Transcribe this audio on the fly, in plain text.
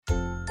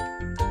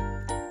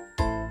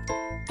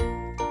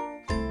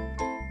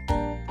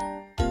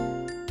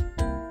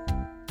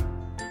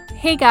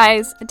Hey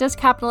guys, does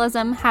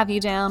capitalism have you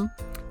down?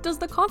 Does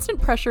the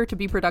constant pressure to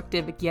be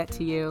productive get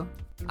to you?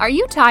 Are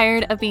you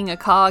tired of being a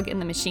cog in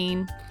the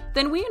machine?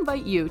 Then we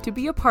invite you to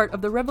be a part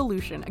of the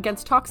revolution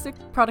against toxic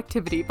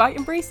productivity by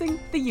embracing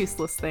the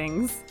useless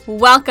things.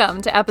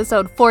 Welcome to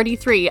episode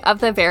 43 of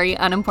the Very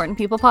Unimportant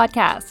People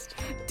podcast.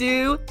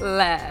 Do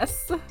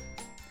less.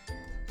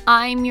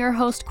 I'm your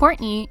host,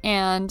 Courtney,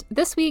 and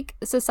this week,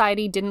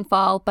 society didn't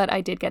fall, but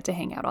I did get to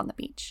hang out on the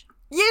beach.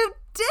 You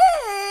did?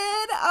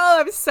 Oh,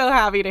 I'm so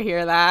happy to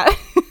hear that.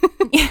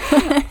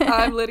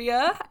 I'm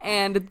Lydia,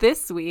 and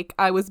this week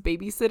I was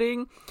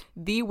babysitting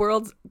the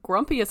world's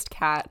grumpiest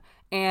cat,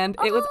 and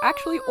it was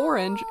actually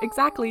orange,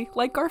 exactly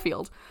like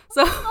Garfield.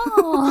 So,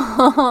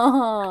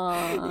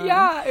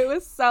 yeah, it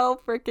was so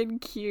freaking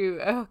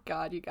cute. Oh,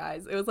 God, you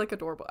guys. It was, like,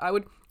 adorable.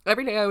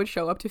 Every day I would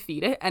show up to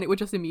feed it, and it would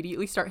just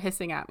immediately start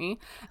hissing at me,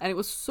 and it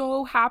was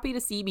so happy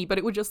to see me, but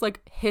it would just, like,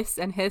 hiss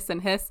and hiss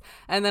and hiss,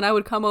 and then I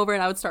would come over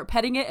and I would start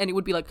petting it, and it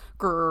would be like,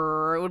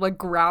 grrr, it would, like,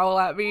 growl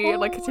at me and,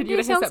 like, continue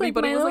to hiss at me,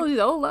 but it was, like...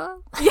 Zola.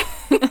 Yeah.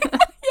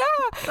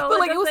 Zola but,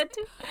 like, does that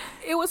too.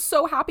 it was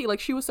so happy.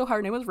 Like,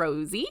 her name was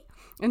Rosie,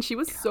 and she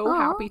was so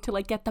happy to,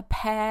 like, get the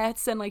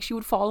pets, and, like, she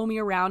would follow me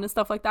around and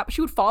stuff like that. But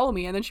she would follow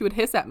me, and then she would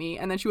hiss at me,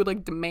 and then she would,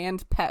 like,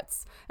 demand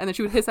pets, and then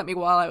she would hiss at me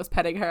while I was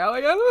petting her. I'm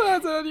like, oh,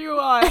 that's what you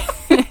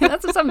want.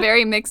 That's some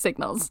very mixed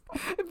signals.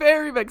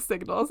 Very mixed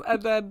signals.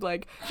 And then,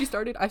 like, I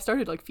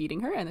started, like,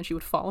 feeding her, and then she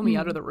would follow me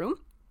out of the room.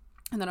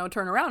 And then I would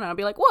turn around and I'd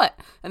be like, what?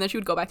 And then she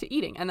would go back to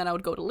eating. And then I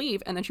would go to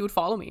leave. And then she would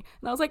follow me.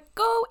 And I was like,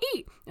 go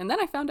eat. And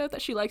then I found out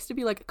that she likes to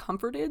be, like,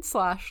 comforted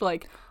 /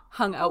 like,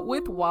 hung out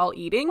with while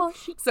eating.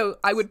 So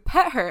I would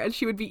pet her and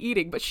she would be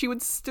eating. But she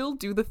would still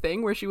do the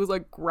thing where she was,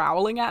 like,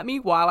 growling at me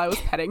while I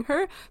was petting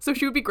her. So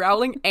she would be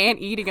growling and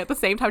eating at the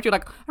same time. She would,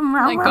 like, Oh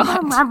my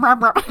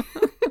God.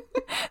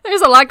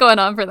 There's a lot going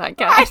on for that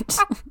cat.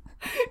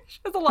 She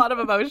has a lot of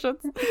emotions.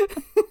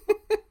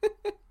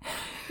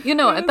 You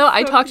know what, though?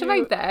 I so talked to my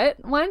cute.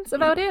 vet once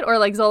about it, or,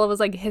 like, Zola was,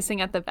 like, hissing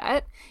at the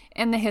vet,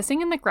 and the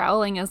hissing and the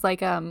growling is,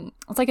 like,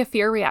 it's like a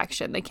fear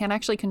reaction. They can't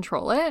actually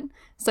control it,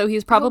 so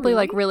he's probably,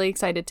 like, really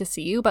excited to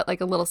see you, but, like,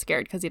 a little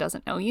scared because he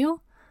doesn't know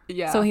you.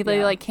 Yeah. So he,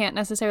 like, can't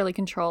necessarily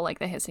control, like,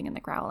 the hissing and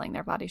the growling.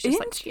 Their body's just,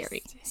 like,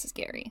 scary. This is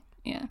scary.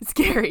 Yeah.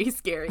 Scary.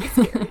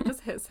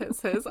 Just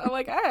hiss. I'm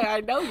like, hey,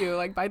 I know you.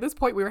 Like, by this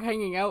point we were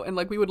hanging out and,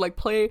 like, we would, like,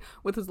 play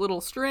with his little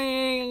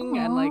string.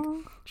 And, like,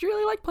 she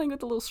really liked playing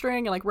with the little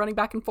string and, like, running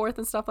back and forth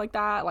and stuff like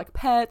that. Like,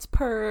 pets,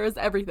 purrs,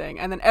 everything.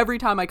 And then every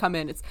time I come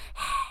in, it's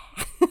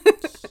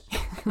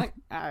like,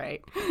 all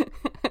right.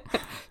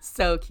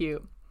 So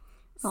cute.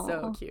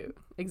 So cute.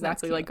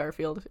 Exactly cute. like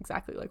Garfield.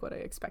 Exactly like what I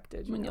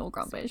expected. You know? Little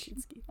grumpish.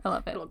 So I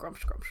love it. little grump.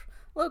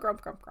 Little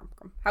grump.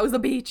 How was the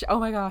beach? Oh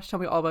my gosh, tell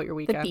me all about your The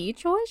weekend.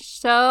 beach was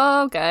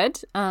so good.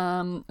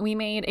 We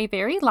made a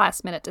very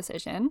last minute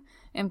decision.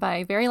 And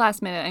by very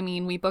last minute, I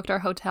mean we booked our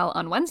hotel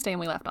on Wednesday and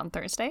we left on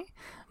Thursday.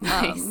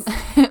 Nice.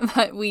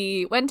 But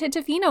we went to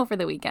Tofino for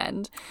the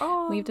weekend.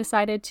 Oh. We've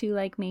decided to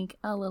like make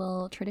a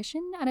little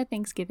tradition out of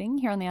Thanksgiving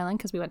here on the island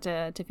because we went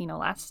to Tofino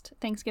last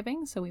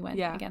Thanksgiving. So we went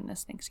again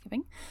this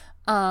Thanksgiving.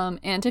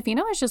 And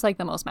Tofino is just like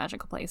the most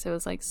magical place. It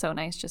was like so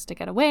nice just to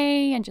get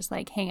away and just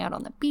like hang out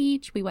on the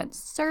beach. We went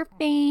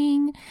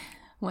surfing.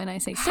 When I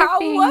say How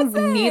surfing, was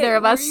it? neither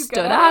of Were us you stood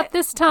good at up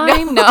this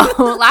time. No.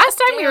 Last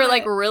time we were Damn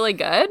like it. really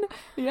good.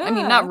 Yeah. I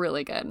mean, not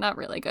really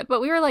good.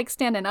 But we were like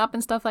standing up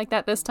and stuff like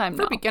that. This time,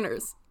 For no.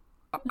 beginners.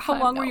 How I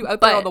long were know, you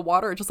out there but- on the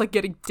water just like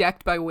getting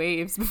decked by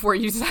waves before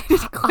you decided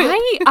to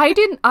quit? I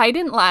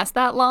didn't last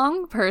that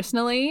long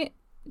personally.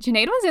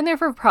 Janaid was in there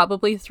for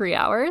probably 3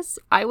 hours.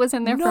 I was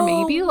in there for No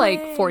maybe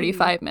like way.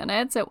 45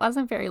 minutes. It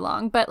wasn't very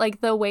long, but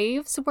like the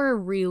waves were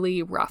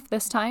really rough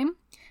this time.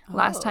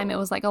 Last time it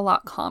was like a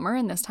lot calmer,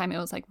 and this time it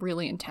was like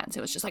really intense.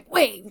 It was just like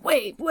wave,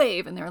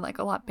 and they were like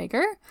a lot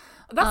bigger.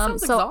 That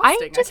sounds so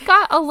exhausting. I just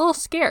got a little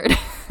scared.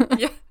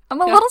 Yeah.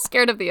 I'm a little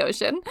scared of the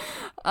ocean.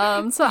 So You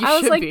I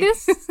was should like, be.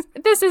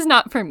 this is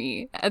not for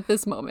me at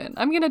this moment.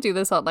 I'm going to do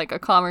this on like a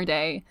calmer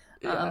day.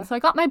 Yeah. So I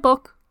got my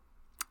book.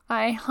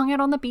 I hung out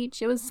on the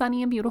beach. It was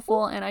sunny and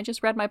beautiful. And I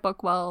just read my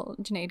book while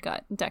Janaid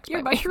got decked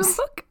Your by mushroom waves.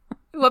 book?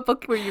 What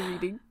book were you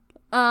reading?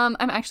 I'm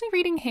actually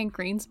reading Hank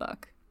Green's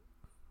book.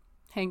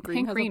 Hank Green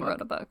Hank has Green a book.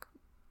 wrote a book.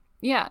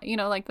 Yeah, you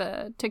know, like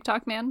the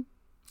TikTok man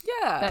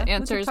Yeah. that the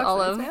answers TikTok all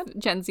science of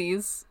man. Gen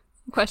Z's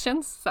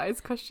questions.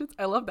 Science questions.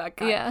 I love that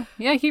guy.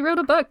 Yeah, he wrote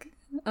a book.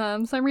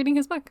 So I'm reading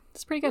his book.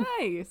 It's pretty good.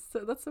 Nice.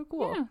 That's so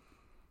cool.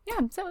 Yeah,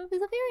 so it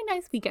was a very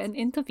nice weekend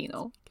in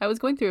Tofino. I was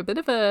going through a bit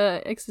of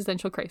a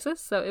existential crisis,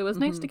 so it was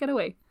nice to get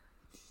away.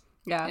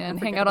 Yeah, And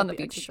forget hang out on about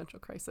the beach. Existential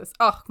crisis.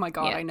 Oh my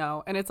god, Yeah. I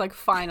know. And it's like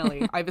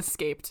finally, I've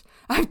escaped.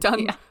 I've done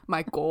Yeah.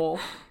 my goal.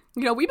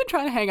 You know, we've been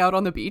trying to hang out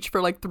on the beach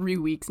for like 3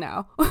 weeks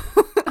now.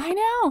 I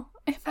know.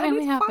 It And finally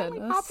it's happened.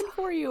 finally happened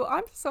for you.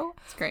 I'm so.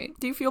 It's great.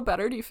 Do you feel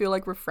better? Do you feel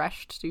like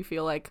refreshed? Do you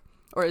feel like,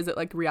 or is it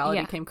like reality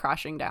Yeah. came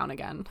crashing down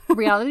again?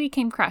 Reality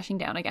came crashing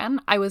down again.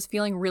 I was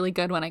feeling really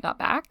good when I got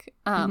back,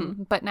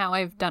 but now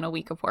I've done a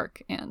week of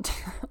work and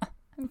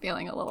I'm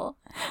feeling a little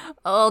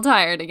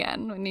tired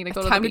again. We need to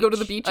go to Time the to go to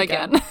the beach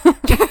again.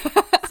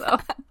 So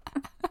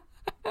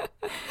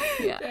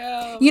Yeah.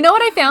 Damn. You know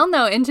what I found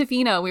though in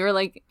Tofino? We were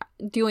like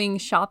doing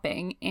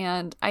shopping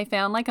and I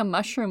found like a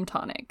mushroom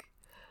tonic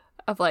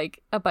of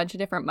like a bunch of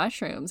different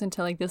mushrooms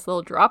into like this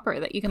little dropper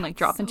that you can like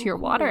drop into your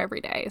water every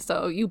day.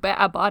 So you bet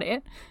I bought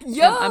it.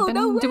 Yo, I've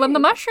been doing the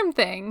mushroom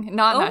thing,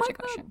 not magic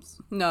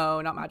mushrooms.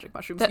 No, not magic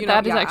mushrooms.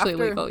 That is actually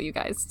illegal, you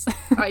guys.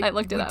 I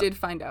looked it up. We did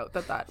find out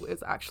that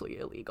was actually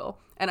illegal.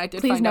 And I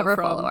did Please find never out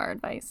from follow our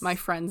advice. My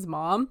friend's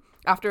mom,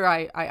 after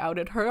I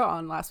outed her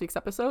on last week's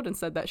episode and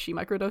said that she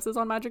microdoses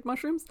on magic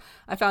mushrooms,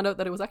 I found out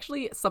that it was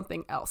actually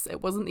something else.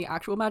 It wasn't the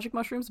actual magic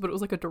mushrooms, but it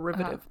was like a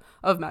derivative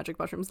of magic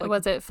mushrooms. Like,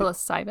 was it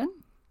psilocybin?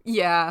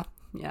 Yeah,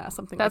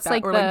 something that's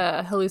like that. Or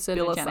the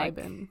hallucinogenic.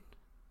 Psilocybin.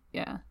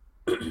 Yeah.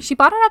 She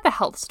bought it at the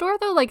health store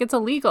though. Like it's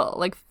illegal.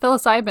 Like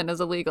psilocybin is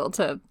illegal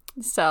to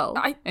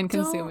sell and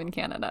consume in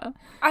Canada.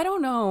 I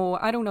don't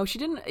know. She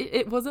didn't.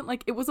 It wasn't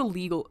like it was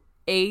illegal.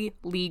 A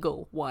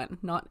legal one,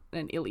 not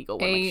an illegal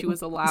one. Like she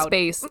was allowed.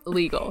 Space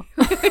legal.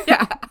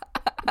 Yeah.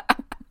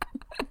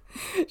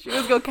 She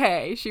was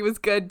okay. She was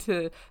good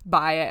to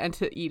buy it and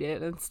to eat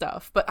it and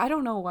stuff. But I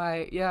don't know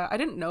why. Yeah, I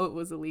didn't know it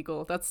was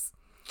illegal. That's.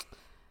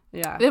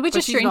 Yeah. Which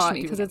is strange to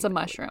me because it's a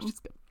mushroom.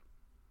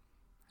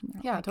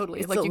 Yeah, like, totally.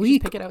 It's like illegal. You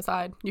can just pick it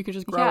outside. You can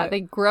just grow it. Yeah, they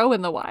grow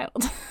in the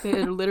wild.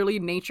 They're literally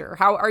nature.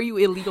 How are you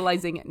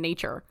illegalizing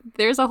nature?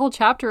 There's a whole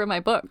chapter in my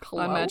book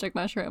on magic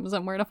mushrooms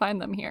and where to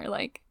find them here.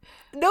 Like,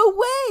 no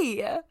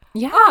way.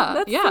 Yeah,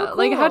 that's yeah. So cool.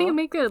 Like, how do you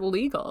make it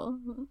legal?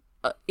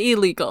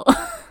 Illegal.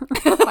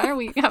 Why are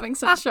we having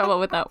such trouble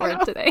with that word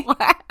today?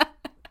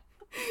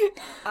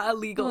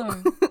 Illegal.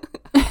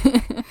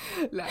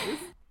 Nice.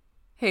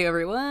 Hey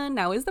everyone,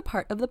 now is the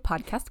part of the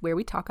podcast where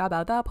we talk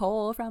about the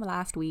poll from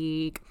last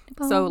week.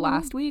 So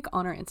last week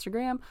on our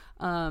Instagram,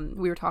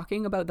 we were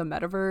talking about the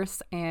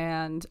metaverse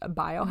and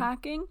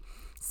biohacking.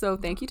 So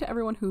thank you to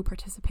everyone who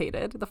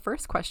participated. The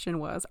first question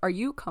was, are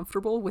you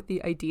comfortable with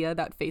the idea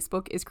that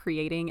Facebook is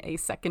creating a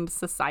second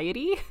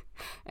society?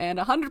 And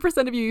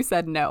 100% of you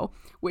said no,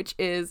 which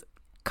is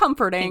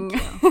comforting.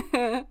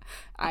 I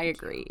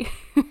agree.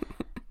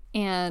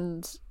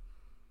 And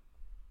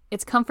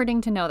it's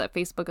comforting to know that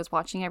Facebook is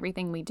watching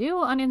everything we do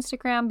on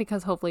Instagram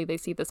because hopefully they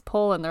see this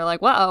poll and they're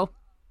like, whoa.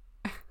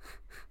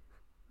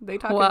 They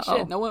talking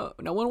shit. No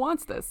one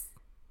wants this.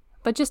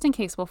 But just in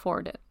case, we'll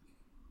forward it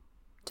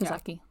to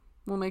Zaki.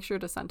 We'll make sure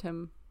to send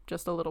him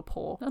just a little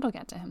poll. It'll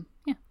get to him.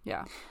 Yeah.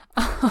 Yeah.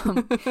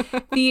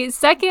 The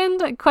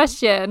second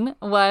question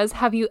was,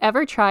 have you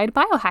ever tried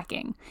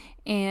biohacking?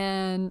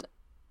 And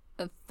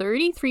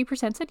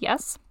 33% said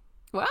yes.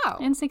 Wow.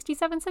 And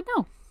 67% said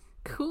no.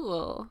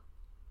 Cool.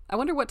 I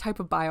wonder what type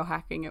of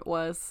biohacking it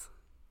was.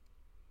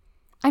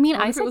 I mean,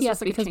 I said yes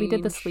because we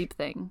did the sleep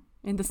thing.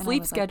 In the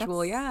sleep schedule,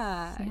 like,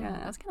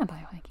 that's kind of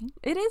biohacking.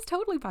 It is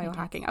totally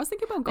biohacking. I was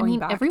thinking about going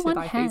back to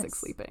biphasic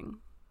sleeping.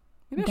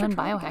 Maybe done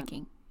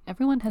biohacking.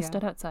 Everyone has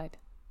stood outside.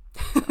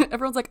 So.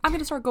 Everyone's like, I'm going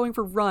to start going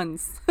for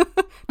runs.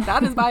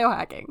 That is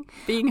biohacking.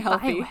 Being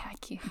healthy.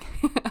 Biohacking.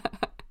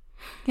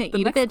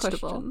 Eat a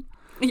vegetable. Question.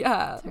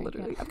 Yeah, sorry,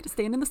 literally. I'm going to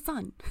stand in the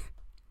sun.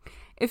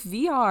 If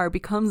VR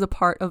becomes a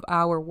part of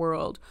our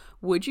world,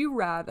 would you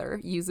rather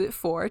use it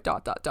for ...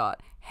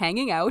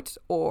 hanging out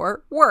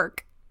or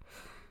work?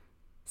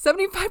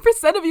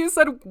 75% of you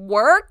said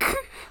work.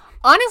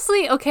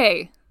 Honestly,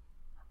 okay.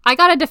 I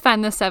gotta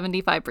defend the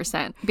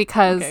 75%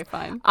 because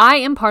I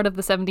am part of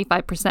the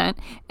 75%,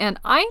 and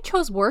I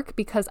chose work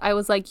because I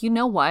was like, you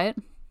know what?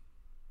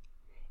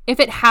 If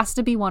it has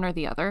to be one or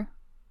the other,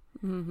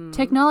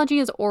 technology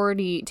is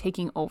already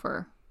taking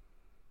over.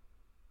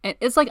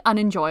 It's like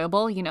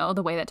unenjoyable, you know,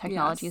 the way that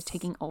technology is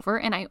taking over,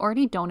 and I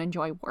already don't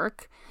enjoy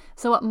work,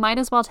 so it might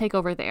as well take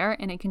over there,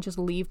 and it can just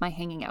leave my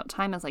hanging out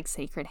time as like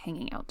sacred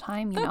hanging out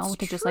time, you know,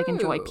 to just like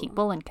enjoy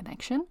people and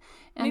connection.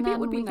 And maybe it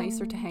would be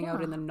nicer to hang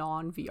out in the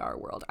non-VR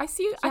world. I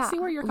see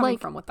where you're coming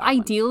from with that.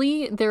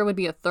 Ideally, there would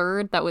be a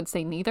third that would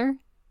say neither.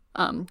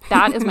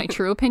 That is my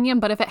true opinion,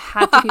 but if it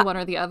had to be one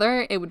or the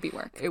other, it would be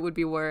work. It would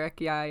be work.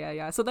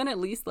 Yeah. So then at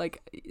least like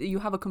you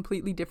have a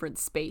completely different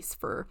space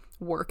for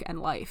work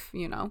and life,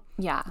 you know?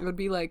 Yeah. It would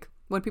be like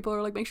when people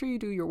are like, make sure you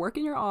do your work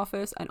in your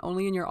office and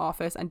only in your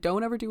office, and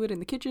don't ever do it in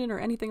the kitchen or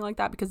anything like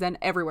that, because then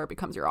everywhere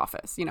becomes your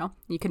office, you know?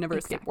 You can never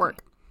escape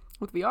work.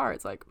 With VR,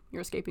 it's like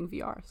you're escaping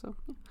VR. So,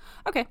 yeah.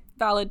 Okay,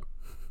 valid.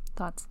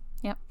 Thoughts?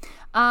 Yep.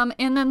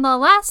 And then the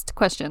last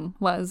question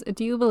was,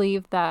 do you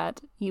believe that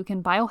you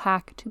can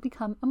biohack to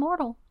become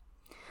immortal?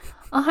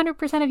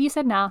 100% of you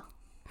said nah.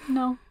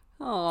 No.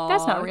 Aww.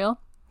 That's not real.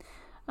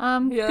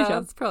 Yeah,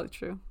 that's probably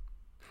true.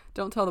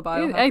 Don't tell the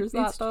biohackers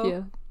that, though.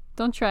 Yeah.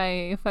 Don't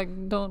try.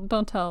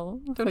 Don't tell.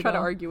 Don't try to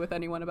argue with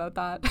anyone about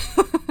that.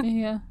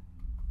 Yeah.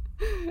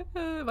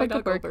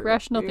 Good work.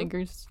 Rational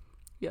thinkers.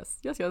 Yes.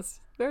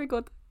 Very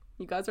good.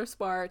 You guys are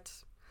smart.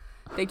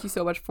 Thank you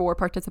so much for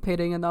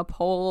participating in the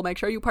poll. Make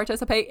sure you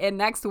participate in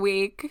next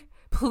week.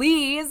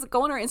 Please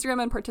go on our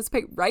Instagram and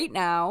participate right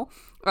now.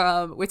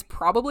 It's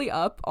probably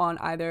up on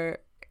either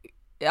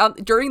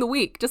during the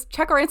week. Just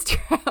check our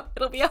Instagram.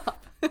 It'll be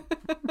up.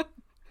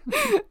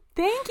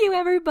 Thank you,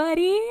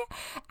 everybody.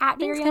 At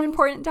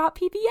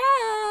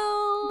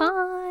veryunimportant.ppl.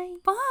 Bye.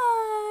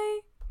 Bye.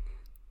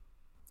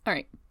 All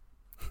right.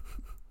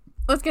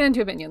 Let's get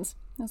into opinions.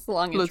 That's the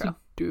long intro. Let's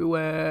do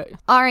it.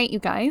 All right, you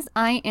guys.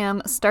 I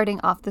am starting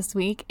off this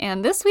week.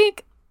 And this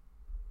week,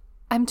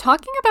 I'm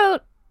talking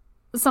about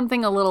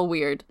something a little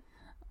weird.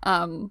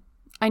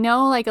 I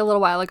know like a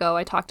little while ago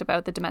I talked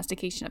about the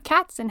domestication of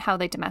cats and how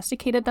they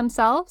domesticated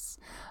themselves.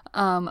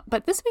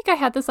 But this week I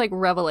had this like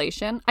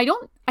revelation. I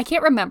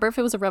can't remember if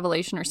it was a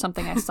revelation or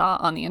something I saw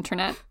on the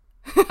internet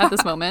at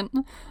this moment.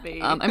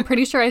 I'm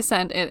pretty sure I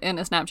sent it in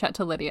a Snapchat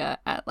to Lydia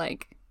at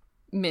like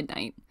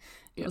midnight.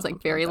 It was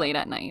like very late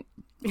at night.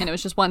 And it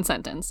was just one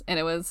sentence. And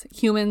it was,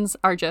 humans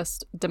are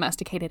just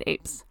domesticated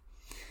apes.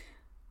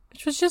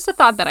 Which was just a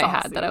thought that I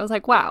had that I was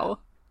like, wow,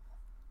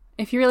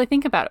 if you really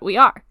think about it, we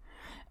are.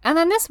 And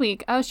then this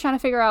week, I was trying to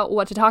figure out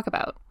what to talk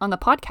about on the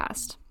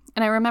podcast.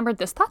 And I remembered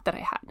this thought that I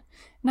had.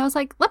 And I was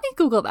like, let me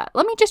Google that.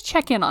 Let me just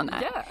check in on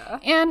that. Yeah.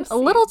 And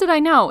little did I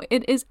know,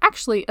 it is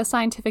actually a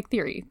scientific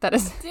theory that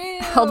is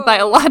held by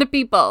a lot of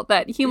people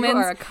that humans... You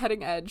are a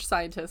cutting-edge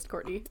scientist,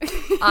 Courtney.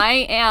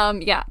 I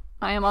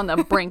am on the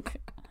brink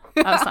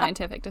of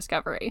scientific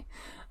discovery.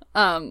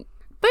 But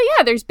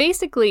yeah, there's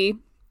basically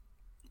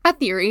a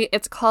theory.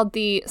 It's called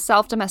the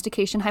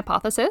self-domestication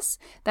hypothesis,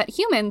 that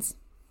humans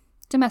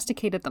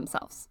domesticated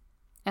themselves.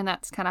 And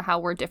that's kind of how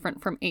we're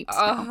different from apes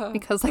now,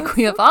 because like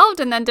we evolved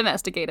and then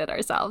domesticated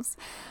ourselves.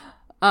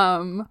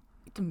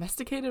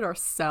 Domesticated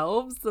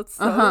ourselves? That's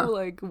so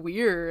like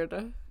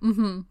weird.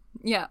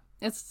 Yeah,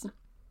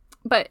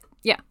 but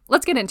yeah,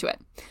 let's get into it.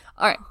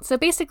 All right, so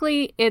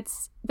basically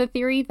it's the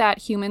theory that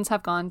humans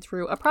have gone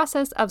through a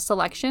process of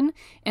selection,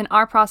 and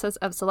our process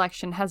of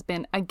selection has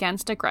been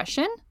against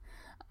aggression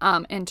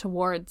and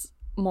towards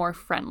more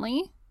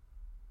friendly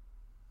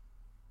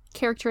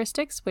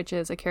characteristics, which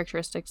is a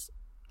characteristics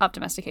of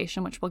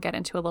domestication, which we'll get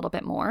into a little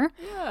bit more.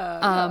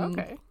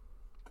 Okay.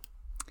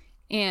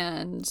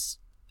 And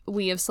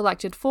we have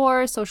selected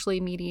for socially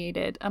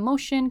mediated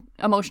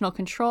emotional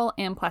control,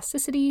 and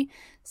plasticity.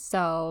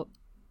 So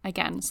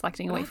again,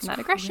 selecting away from that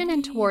aggression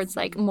and towards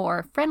like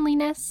more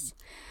friendliness.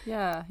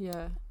 Yeah.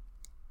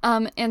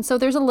 And so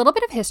there's a little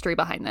bit of history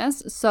behind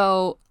this.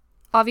 So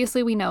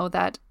obviously we know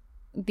that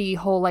the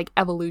whole like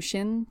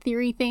evolution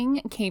theory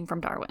thing came from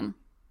Darwin,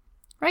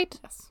 right?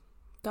 Yes.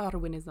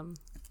 Darwinism.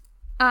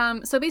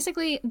 So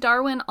basically,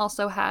 Darwin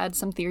also had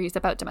some theories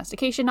about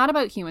domestication, not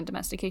about human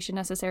domestication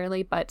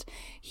necessarily, but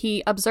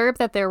he observed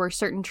that there were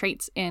certain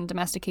traits in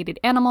domesticated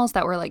animals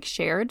that were like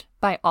shared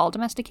by all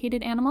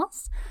domesticated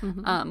animals.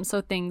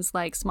 So things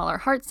like smaller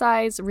heart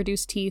size,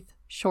 reduced teeth,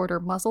 shorter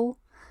muzzle,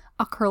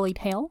 a curly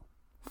tail,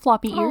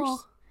 floppy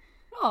ears,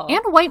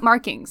 and white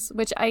markings,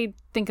 which I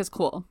think is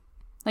cool.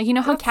 Like, you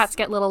know how cats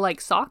get little like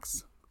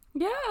socks?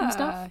 And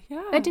stuff.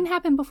 Yeah. That didn't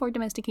happen before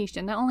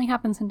domestication. That only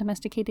happens in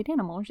domesticated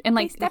animals. And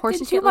like the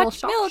horses get little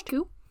shocks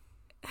too.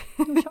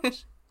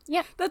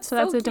 Yeah. That's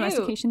a cute.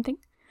 domestication thing.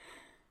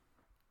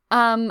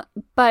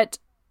 But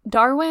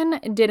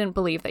Darwin didn't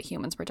believe that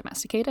humans were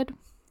domesticated.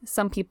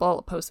 Some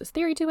people posed this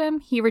theory to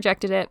him. He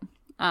rejected it.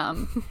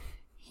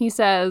 He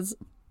says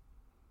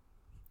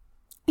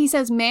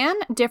man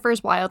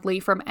differs wildly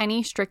from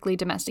any strictly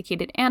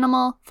domesticated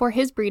animal, for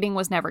his breeding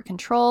was never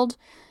controlled,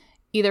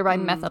 either by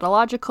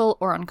methodological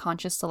or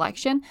unconscious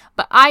selection.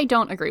 But I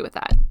don't agree with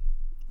that.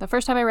 The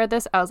first time I read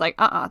this, I was like,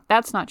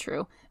 that's not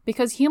true.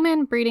 Because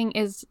human breeding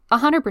is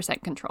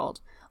 100%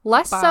 controlled.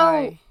 Less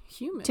so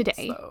humans,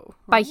 today though,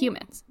 right? By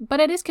humans. But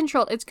it is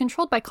controlled. It's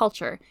controlled by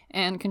culture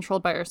and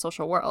controlled by our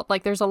social world.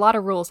 Like, there's a lot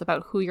of rules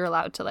about who you're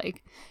allowed to,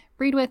 like,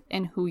 breed with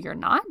and who you're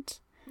not.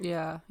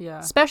 Yeah.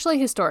 Especially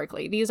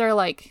historically. These are,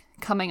 like,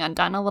 coming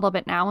undone a little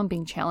bit now and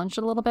being challenged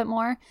a little bit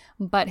more.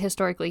 But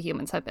historically,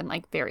 humans have been,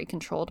 like, very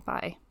controlled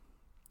by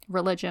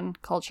religion,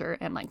 culture,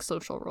 and like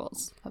social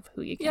rules of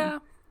who you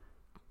can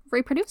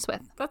reproduce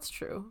with. That's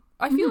true.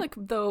 I feel like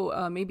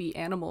though maybe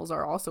animals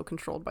are also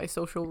controlled by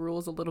social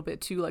rules a little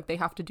bit too. Like they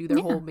have to do their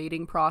whole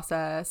mating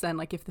process, and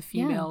like if the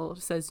female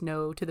says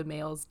no to the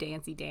male's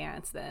dancey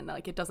dance, then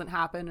like it doesn't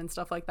happen and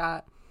stuff like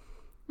that.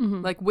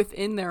 Like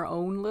within their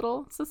own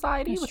little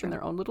society, within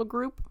their own little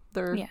group,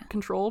 they're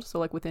controlled. So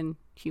like within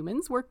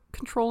humans, we're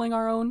controlling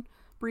our own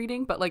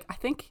breeding, but like I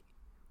think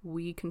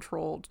we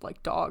controlled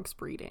like dogs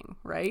breeding,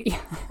 right?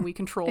 Yeah. We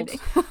controlled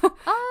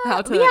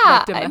how to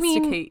like,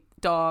 domesticate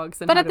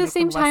dogs, and but how at to the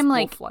same time,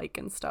 like wolf-like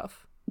and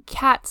stuff.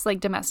 Cats like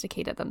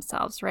domesticated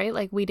themselves, right?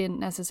 Like we didn't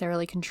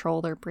necessarily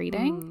control their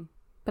breeding,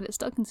 but it's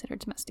still considered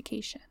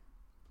domestication.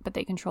 But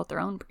they controlled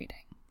their own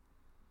breeding.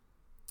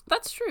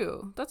 That's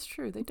true.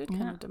 They did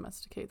kind of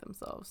domesticate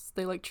themselves.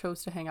 They like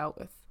chose to hang out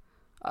with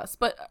us,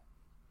 but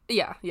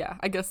yeah.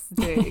 I guess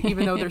they,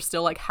 even though they're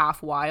still like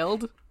half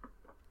wild.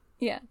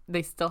 Yeah.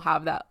 They still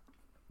have that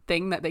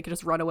thing that they could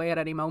just run away at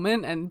any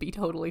moment and be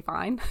totally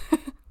fine.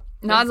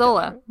 Not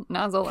Zola.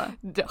 No.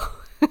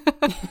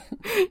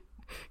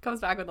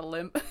 Comes back with a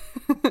limp.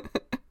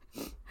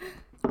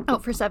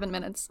 For 7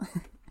 minutes.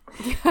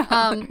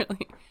 Yeah,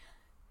 literally.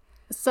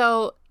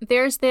 So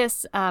there's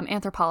this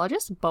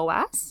anthropologist,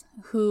 Boas,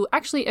 who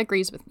actually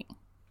agrees with me.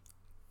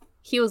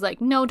 He was like,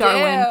 no,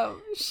 Darwin,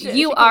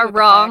 you are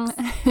wrong.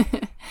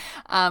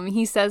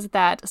 He says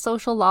that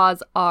social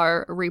laws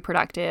are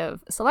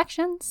reproductive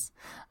selections,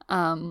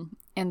 and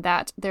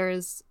that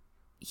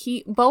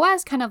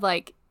Boas kind of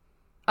like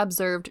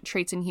observed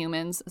traits in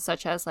humans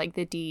such as like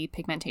the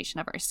depigmentation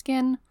of our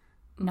skin,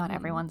 not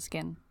everyone's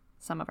skin,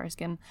 some of our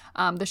skin,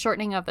 the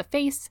shortening of the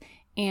face,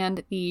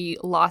 and the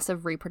loss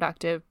of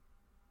reproductive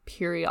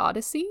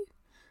periodicity,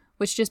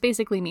 which just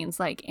basically means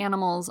like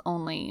animals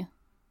only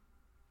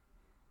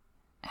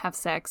have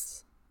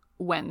sex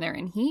when they're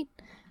in heat,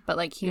 but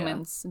like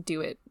humans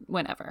do it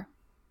whenever.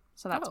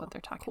 So that's what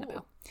they're talking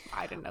about.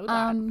 I didn't know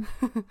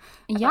that.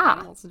 Yeah.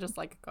 Animals just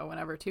like go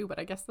whenever too, but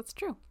I guess that's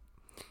true.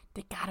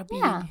 They gotta be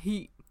in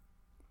heat.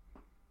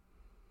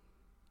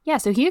 Yeah,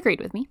 so he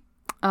agreed with me.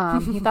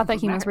 He thought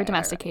that humans were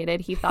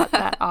domesticated. He thought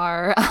that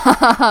our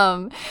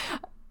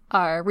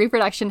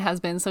reproduction has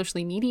been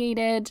socially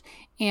mediated.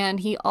 And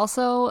he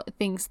also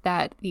thinks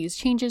that these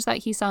changes that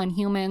he saw in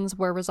humans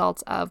were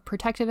results of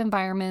protective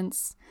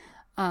environments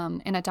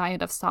and a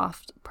diet of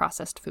soft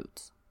processed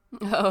foods.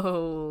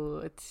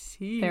 Oh,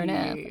 fair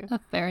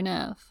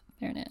enough.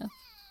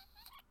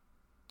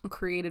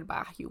 Created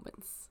by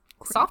humans.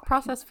 Soft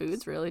processed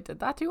foods really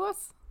did that to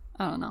us?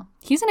 I don't know.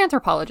 He's an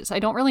anthropologist. I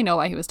don't really know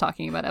why he was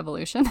talking about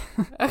evolution.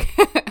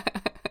 Okay.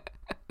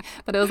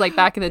 But it was like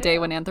back in the day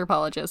when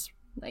anthropologists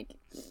like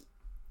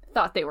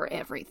thought they were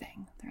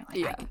everything. They're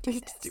like, I can do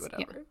this. Just do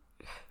whatever.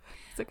 Yeah.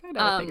 So kind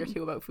of a thing or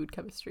two about food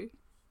chemistry.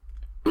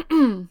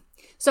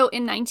 So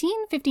in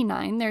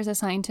 1959, there's a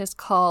scientist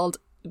called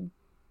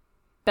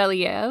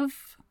Belyaev.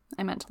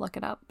 I meant to look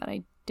it up, but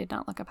I did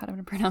not look up how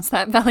to pronounce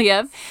that.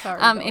 Belyaev.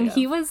 And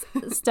he was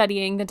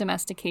studying the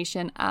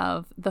domestication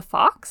of the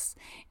fox,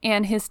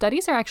 and his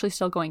studies are actually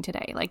still going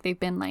today. Like they've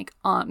been like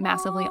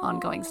massively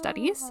ongoing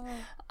studies.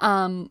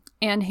 And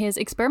his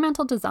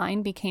experimental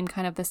design became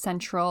kind of the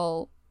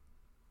central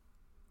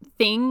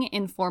thing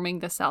informing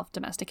the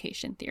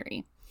self-domestication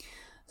theory.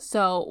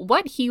 So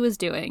what he was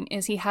doing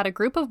is he had a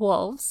group of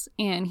wolves,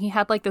 and he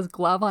had like this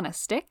glove on a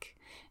stick,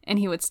 and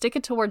he would stick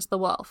it towards the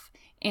wolf,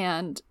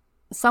 and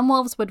some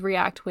wolves would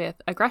react with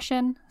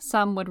aggression,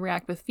 some would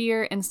react with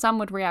fear, and some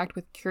would react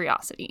with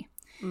curiosity.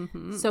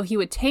 Mm-hmm. So he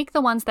would take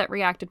the ones that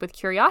reacted with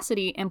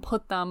curiosity and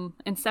put them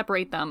and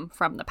separate them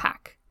from the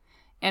pack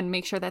and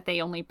make sure that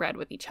they only bred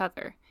with each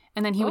other.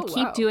 And then he would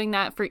keep doing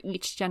that for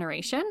each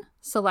generation,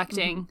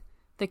 selecting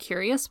the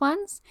curious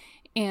ones.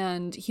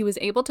 And he was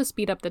able to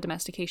speed up the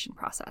domestication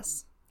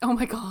process. Oh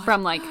my God.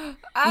 From like,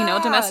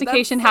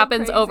 domestication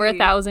happens over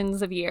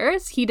thousands of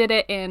years. He did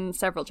it in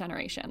several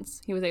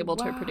generations. He was able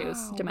to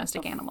produce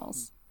domestic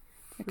animals.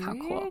 Like, how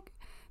cool.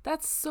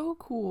 That's so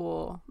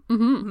cool.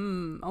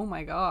 Oh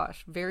my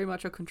gosh. Very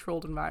much a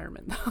controlled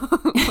environment.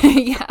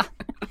 Yeah.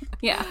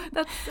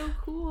 That's so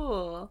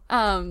cool.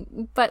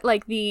 But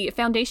like the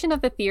foundation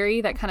of the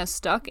theory that kind of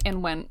stuck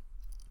and went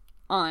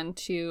on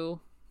to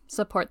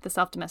support the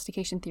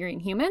self-domestication theory in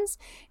humans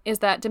is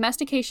that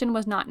domestication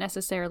was not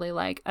necessarily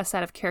like a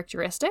set of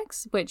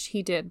characteristics, which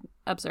he did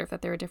observe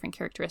that there were different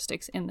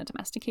characteristics in the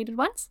domesticated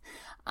ones,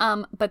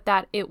 but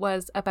that it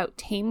was about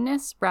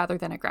tameness rather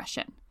than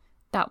aggression.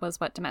 That was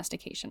what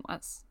domestication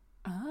was.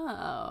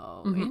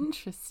 Oh,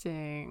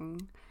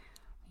 interesting.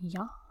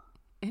 Yeah.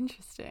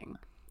 Interesting.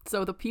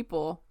 So the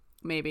people,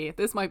 maybe,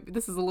 this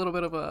is a little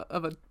bit of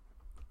a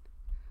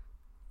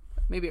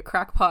maybe a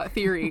crackpot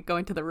theory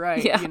going to the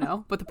right, you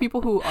know? But the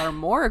people who are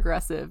more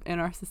aggressive in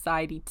our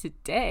society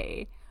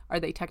today, are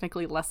they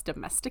technically less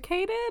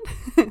domesticated?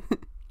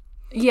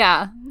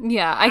 Yeah.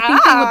 I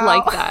think they would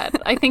like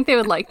that. I think they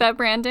would like that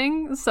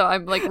branding. So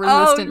I'm like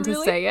resistant to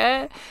say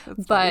it.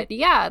 That's but funny.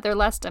 Yeah, they're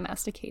less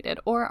domesticated.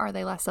 Or are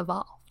they less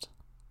evolved?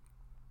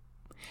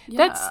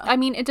 Yeah.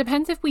 It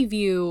depends if we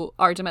view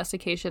our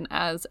domestication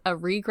as a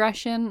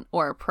regression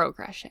or a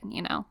progression,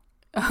 you know?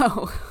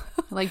 Oh.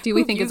 Like, do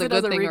we think it's a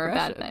good thing or a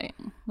bad thing?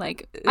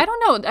 Like, I don't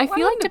know. I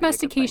feel like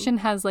domestication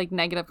has like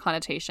negative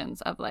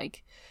connotations of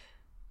like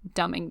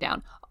dumbing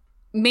down.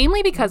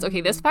 Mainly because,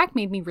 this fact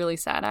made me really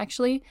sad,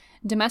 actually.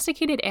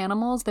 Domesticated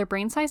animals, their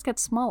brain size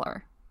gets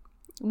smaller.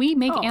 We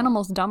make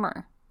animals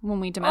dumber when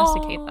we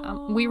domesticate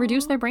them. We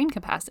reduce their brain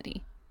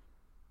capacity.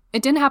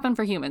 It didn't happen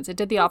for humans. It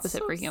did the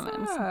opposite for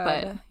humans.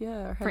 Sad.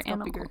 But for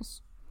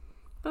animals.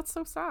 That's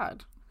so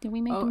sad. Did we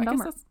make them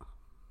dumber?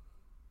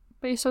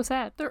 But you're so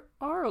sad. There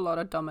are a lot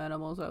of dumb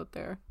animals out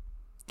there.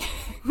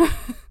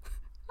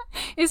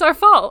 It's our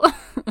fault.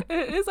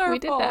 It is our fault. We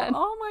did that.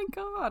 Oh my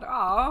God.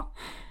 Aw.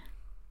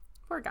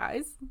 Poor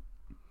guys.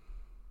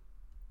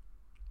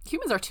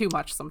 Humans are too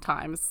much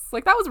sometimes.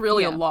 Like, that was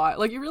really a lot.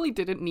 Like, you really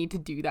didn't need to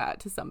do that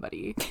to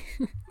somebody,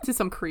 to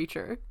some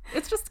creature.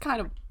 It's just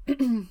kind of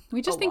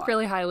we just think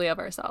really highly of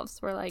ourselves.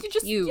 We're like, we're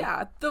just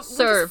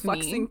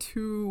flexing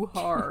too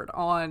hard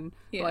on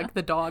like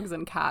the dogs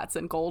and cats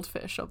and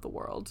goldfish of the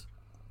world.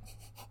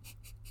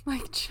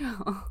 Like,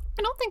 chill.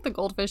 I don't think the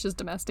goldfish is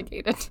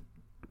domesticated.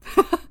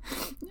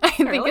 I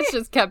think it's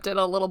just kept in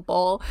a little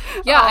bowl.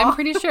 Yeah, I'm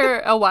pretty sure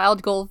a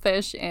wild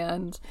goldfish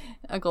and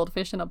a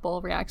goldfish in a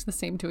bowl reacts the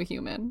same to a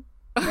human.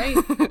 Right?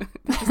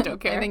 They just don't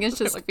care. I think it's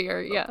just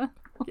fear. Yeah.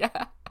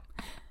 Yeah.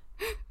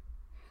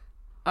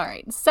 All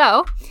right.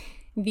 So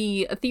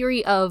the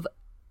theory of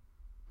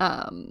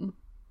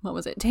what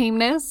was it,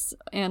 tameness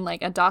and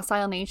like a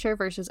docile nature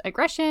versus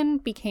aggression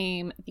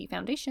became the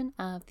foundation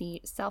of the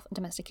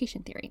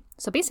self-domestication theory.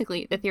 So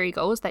basically, the theory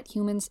goes that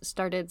humans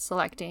started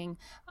selecting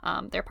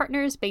their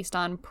partners based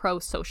on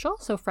pro-social,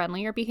 so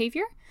friendlier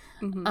behavior,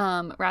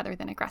 rather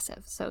than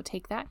aggressive. So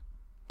take that,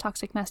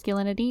 toxic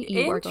masculinity,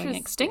 you are going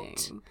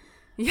extinct.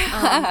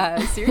 Yeah,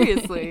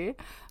 seriously.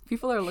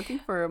 People are looking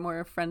for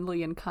more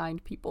friendly and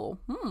kind people.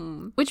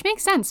 Which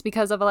makes sense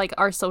because of like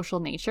our social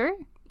nature.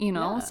 You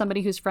know,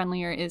 somebody who's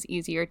friendlier is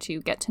easier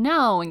to get to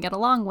know and get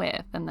along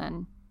with. And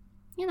then,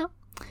 you know.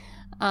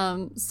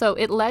 So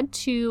it led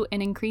to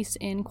an increase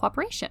in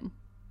cooperation,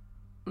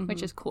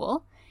 which is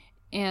cool.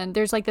 And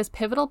there's like this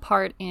pivotal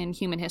part in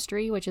human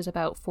history, which is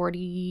about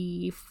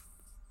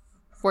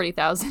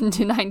 40,000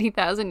 to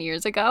 90,000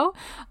 years ago.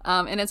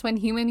 And it's when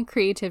human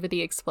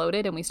creativity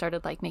exploded and we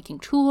started like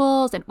making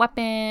tools and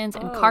weapons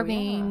and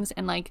carvings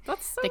and like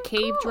the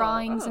cave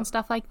drawings and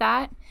stuff like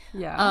that.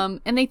 Yeah.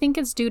 And they think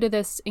it's due to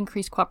this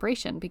increased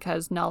cooperation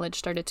because knowledge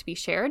started to be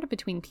shared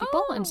between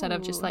people instead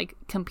of just like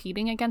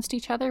competing against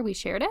each other. We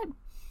shared it.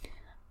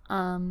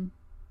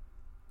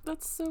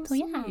 That's so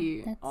sweet.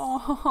 Yeah,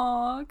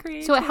 oh,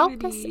 creativity. So it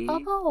helped us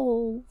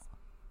evolve.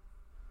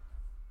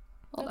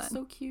 That's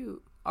so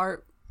cute.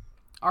 Art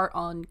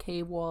on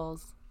cave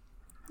walls.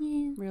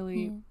 Yeah.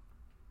 Really. Yeah.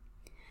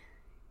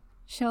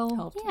 So,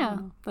 helped. yeah.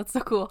 That's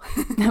so cool.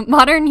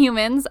 Modern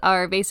humans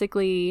are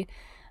basically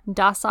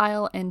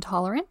docile and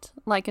tolerant,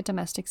 like a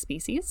domestic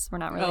species. We're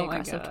not really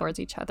aggressive towards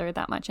each other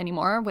that much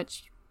anymore,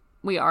 which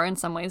we are in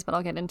some ways, but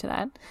I'll get into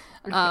that.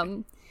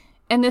 Okay.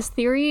 And this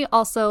theory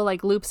also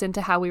like loops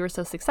into how we were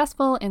so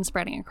successful in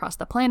spreading across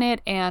the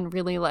planet and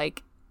really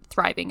like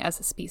thriving as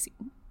a species.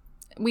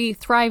 We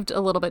thrived a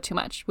little bit too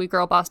much. We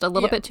girl bossed a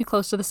little bit too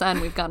close to the sun.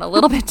 We've gone a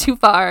little bit too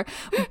far,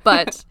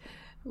 but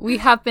we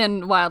have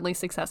been wildly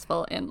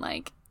successful in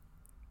like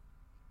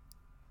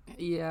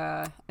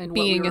and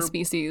being a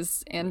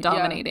species and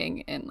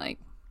dominating and like,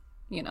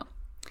 you know.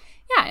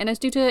 Yeah, and it's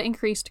due to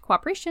increased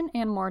cooperation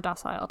and more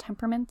docile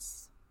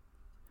temperaments.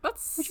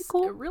 That's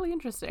cool. Really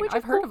interesting.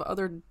 I've heard of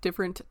other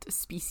different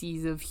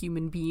species of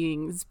human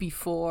beings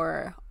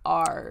before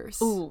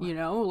ours. Ooh, you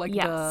know, like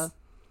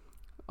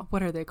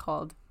what are they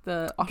called?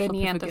 The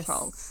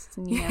Neanderthals.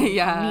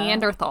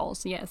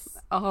 Neanderthals, yes.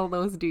 All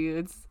those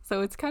dudes.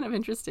 So it's kind of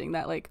interesting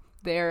that like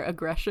their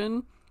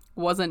aggression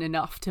wasn't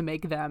enough to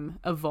make them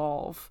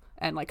evolve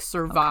and like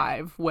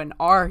survive when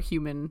our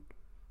human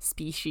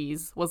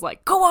species was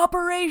like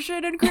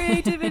cooperation and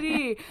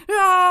creativity.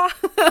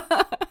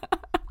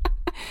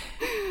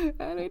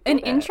 An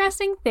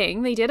interesting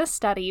thing, they did a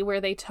study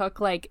where they took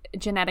like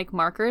genetic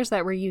markers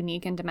that were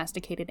unique in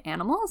domesticated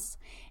animals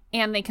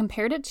and they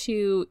compared it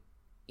to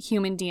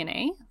human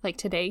DNA, like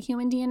today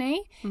human DNA,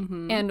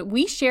 and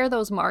we share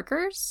those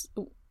markers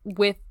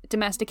with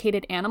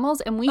domesticated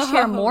animals, and we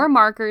share more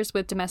markers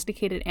with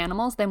domesticated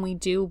animals than we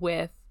do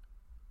with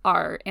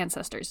our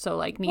ancestors, so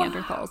like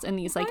Neanderthals and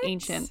these like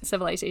ancient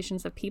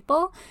civilizations of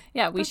people.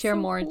 Yeah, we share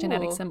more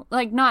genetics,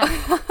 like not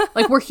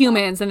like we're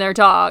humans and they're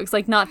dogs,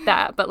 like not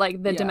that, but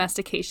like the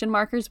domestication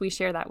markers, we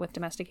share that with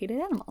domesticated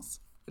animals.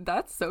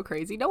 That's so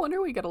crazy. No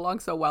wonder we get along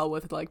so well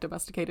with like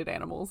domesticated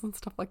animals and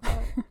stuff like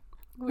that.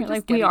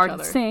 We are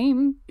the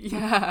same.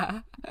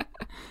 Yeah.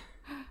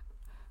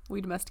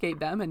 We domesticate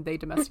them and they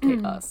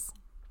domesticate us.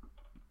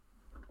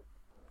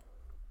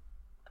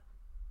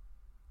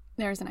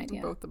 There's an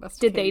idea.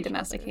 Did they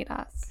domesticate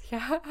us?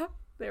 Yeah.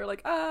 They were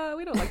like,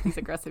 we don't like these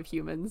aggressive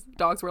humans.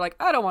 Dogs were like,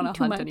 I don't want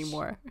to hunt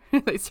anymore.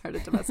 They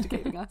started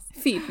domesticating us.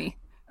 Feed me.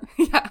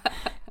 Yeah.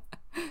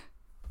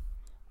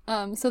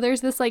 So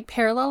there's this like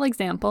parallel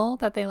example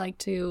that they like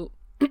to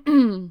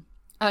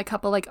a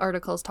couple like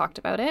articles talked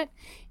about it,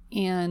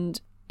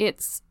 and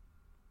it's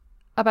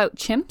about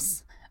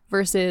chimps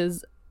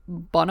versus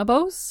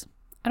bonobos.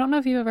 I don't know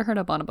if you've ever heard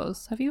of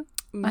bonobos. Have you?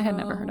 No. I had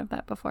never heard of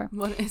that before.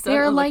 What is that?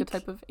 They're like a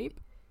type of ape?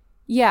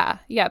 Yeah,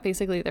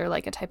 basically they're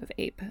like a type of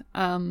ape.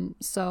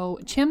 So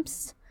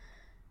chimps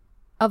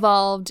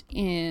evolved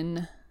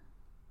in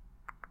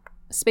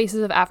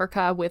spaces of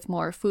Africa with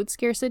more food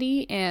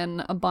scarcity,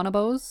 and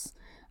bonobos,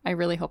 I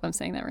really hope I'm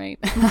saying that right,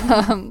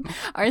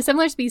 are a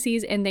similar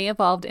species, and they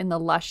evolved in the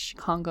lush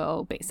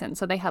Congo basin,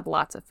 so they had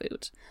lots of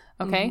food,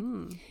 okay?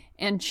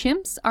 And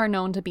chimps are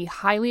known to be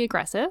highly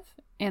aggressive,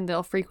 and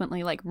they'll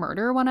frequently like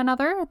murder one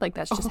another, like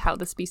that's just how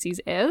the species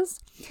is.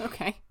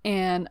 Okay.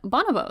 And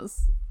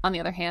bonobos, on the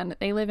other hand,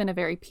 they live in a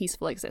very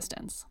peaceful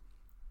existence.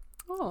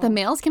 The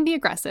males can be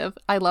aggressive.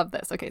 I love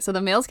this. Okay, so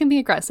the males can be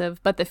aggressive,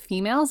 but the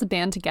females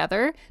band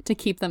together to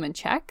keep them in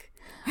check.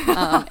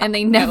 And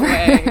they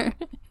never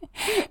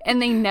and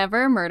they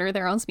never murder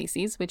their own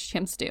species, which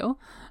chimps do.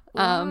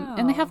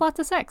 And they have lots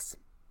of sex.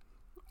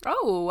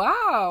 Oh,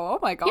 wow. Oh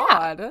my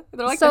God. Yeah.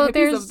 They're like so the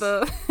hippies of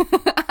the...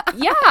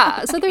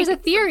 Yeah. So there's a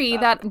theory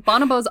that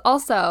bonobos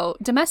also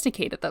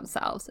domesticated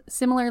themselves,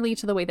 similarly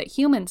to the way that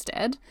humans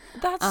did.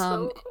 That's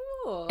so cool.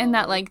 cool. And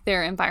that like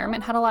their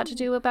environment had a lot to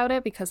do about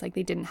it because like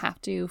they didn't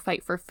have to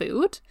fight for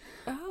food.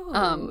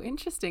 Oh,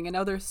 interesting. And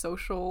now their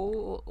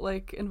social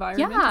like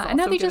environment. Yeah, is and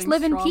now also they just getting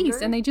live in peace,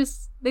 stronger.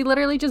 and they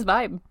literally just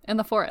vibe in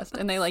the forest,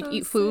 and they like so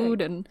eat food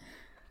sick. and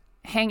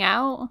hang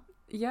out,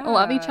 Yeah,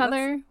 love each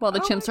other, while the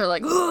chimps are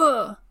like,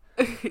 ugh,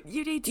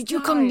 you need to did you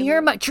die. come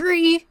near my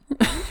tree?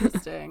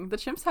 Interesting. The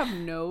chimps have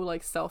no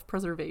like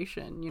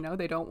self-preservation. You know,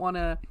 they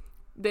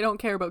don't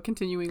care about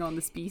continuing on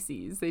the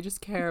species. They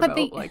just care But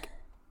about like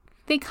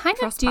they kind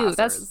of do.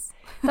 trespassers.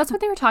 That's what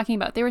they were talking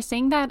about. They were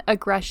saying that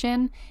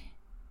aggression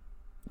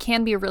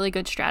can be a really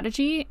good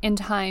strategy in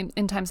times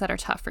that are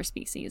tough for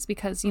species,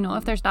 because you know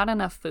if there's not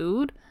enough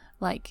food,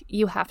 like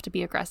you have to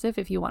be aggressive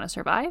if you want to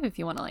survive, if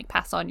you want to like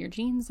pass on your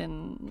genes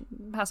and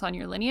pass on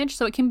your lineage.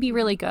 So it can be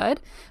really good,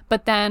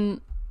 but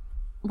then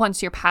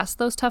once you're past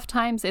those tough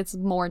times, it's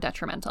more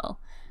detrimental.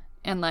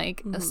 And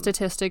like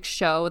statistics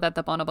show that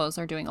the bonobos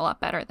are doing a lot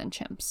better than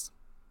chimps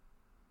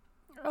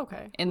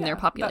Okay. in Yeah, their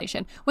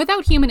population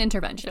without human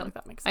intervention. I feel like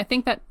that makes I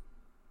think that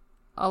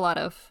a lot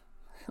of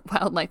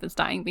wildlife is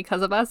dying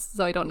because of us,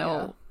 so I don't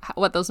know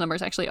what those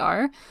numbers actually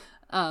are.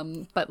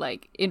 But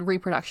like in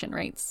reproduction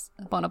rates,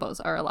 bonobos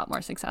are a lot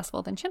more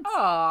successful than chimps.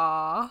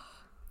 Aww.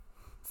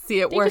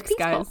 See, it They're works, just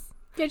peaceful. guys.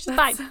 They're just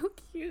That's vibe. so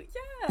cute.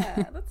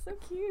 Yeah, that's so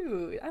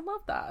cute. I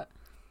love that.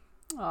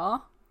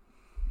 Aw.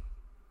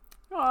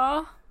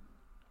 Aw.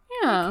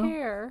 Yeah.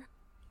 Care.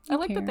 I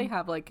like that they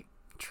have like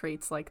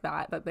traits like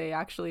that they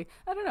actually,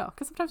 I don't know,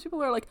 because sometimes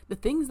people are like, the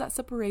things that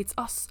separates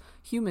us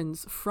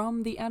humans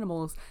from the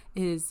animals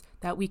is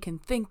that we can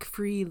think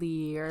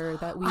freely, or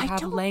that we have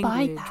don't buy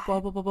language, that. blah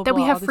blah blah blah That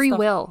we blah, have all this free stuff.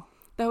 will.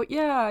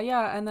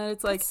 Yeah, and then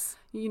it's like,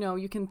 you know,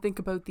 you can think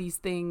about these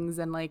things,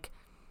 and like,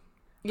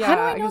 yeah, How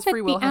do I know guess that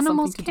free the will has something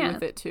animals to do with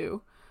can't? it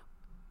too.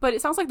 But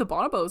it sounds like the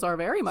bonobos are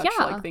very much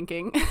Yeah. like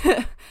thinking.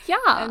 Yeah.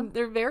 And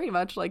they're very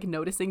much like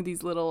noticing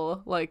these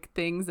little like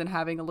things and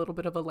having a little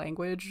bit of a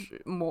language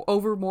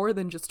more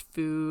than just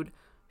food,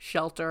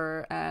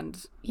 shelter,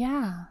 and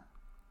Yeah.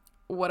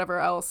 whatever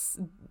else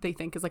they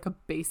think is like a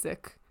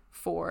basic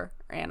for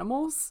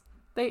animals.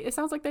 It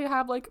sounds like they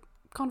have like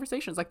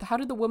conversations like, how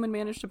did the woman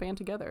manage to band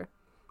together?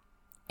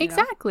 You know?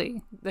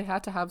 Exactly. They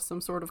had to have some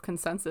sort of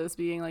consensus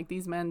being like,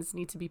 these men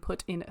need to be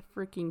put in a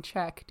freaking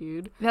check,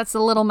 dude. That's a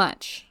little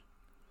much.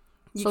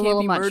 You It's a can't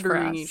little be much for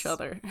murdering us. each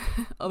other.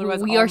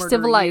 Otherwise, We I'll are murder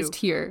civilized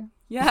you. here.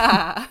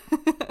 Yeah.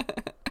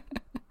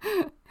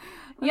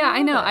 Yeah,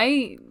 I know.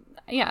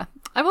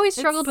 I've always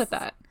struggled with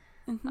It's-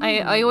 that.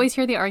 I always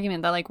hear the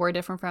argument that like we're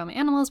different from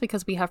animals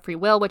because we have free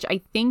will, which I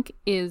think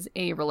is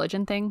a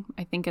religion thing.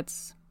 I think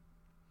it's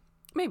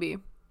Maybe.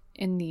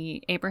 in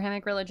the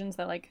Abrahamic religions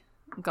that like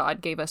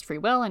God gave us free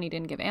will and he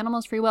didn't give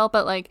animals free will,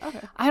 but like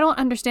Okay. I don't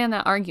understand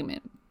that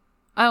argument.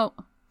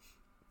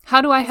 How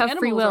do I have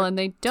free animals will are and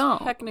they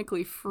don't?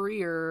 Technically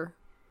freer.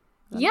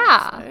 than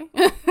Yeah. us, eh?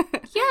 Yeah.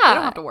 They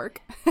don't have to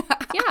work.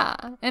 Yeah.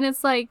 And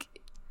it's like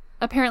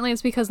apparently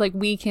it's because like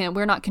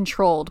we're not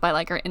controlled by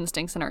like our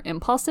instincts and our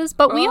impulses,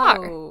 but we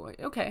are. Oh,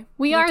 okay.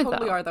 We are,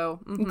 totally though. are though.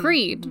 Mhm.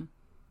 Greed,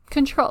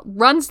 control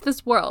runs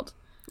this world,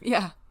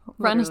 Yeah.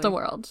 runs the literally.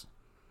 world,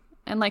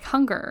 and like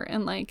hunger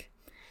and like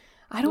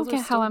I don't Those are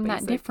get still how I'm that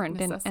basic different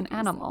than an necessities.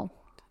 animal.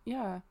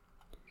 Yeah.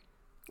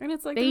 And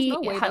it's like, They there's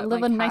no way that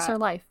live my a nicer cat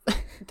life.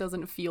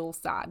 doesn't feel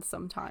sad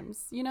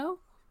sometimes, you know?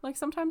 Like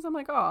sometimes I'm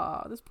like,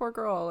 oh, this poor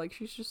girl. Like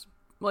she's just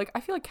like, I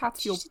feel like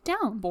cats feel She's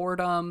down.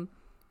 boredom,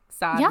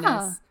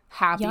 sadness,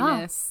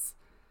 happiness,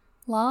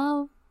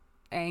 Love.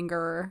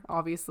 anger,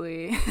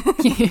 obviously,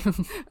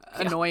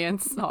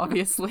 annoyance,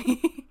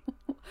 obviously.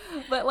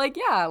 But like,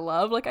 yeah,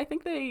 love. Like I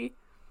think they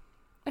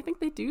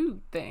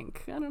do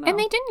think. I don't know. And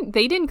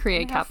they didn't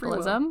create They have free will.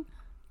 capitalism.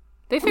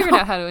 They figured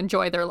out how to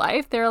enjoy their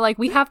life. They're like,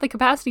 we have the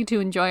capacity to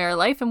enjoy our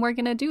life and we're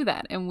going to do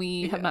that. And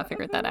we have not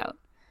figured that out.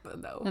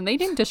 No. And they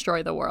didn't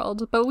destroy the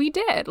world, but we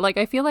did. Like,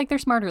 I feel like they're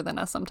smarter than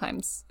us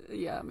sometimes.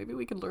 Yeah, maybe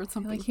we could learn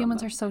something. Like,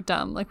 humans are so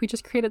dumb. Like, we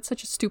just created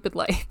such a stupid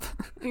life.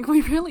 Like,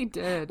 we really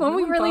did. Well,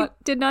 we really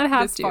thought did not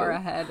have this to. far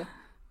ahead.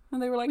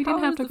 And they were like, We didn't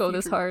 "How have is to the go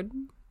this future?" hard.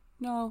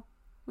 No,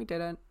 we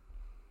didn't.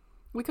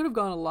 We could have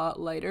gone a lot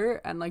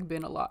lighter and like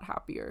been a lot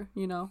happier,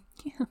 you know?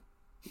 Yeah.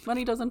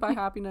 Money doesn't buy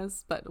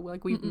happiness, but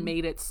like we've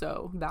made it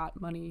so that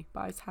money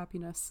buys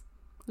happiness.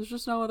 There's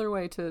just no other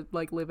way to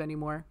like live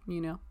anymore, you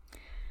know?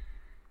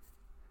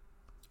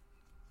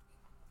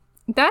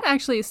 That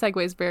actually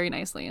segues very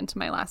nicely into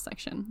my last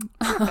section,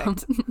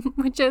 Perfect.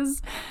 which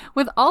is,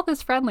 with all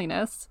this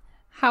friendliness,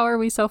 how are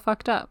we so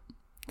fucked up?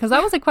 Because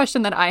that was a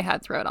question that I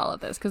had throughout all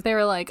of this. Because they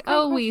were like, we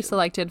question.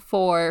 selected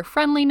for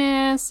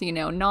friendliness,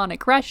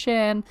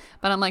 non-aggression.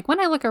 But I'm like, when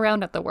I look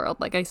around at the world,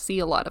 like I see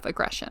a lot of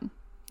aggression,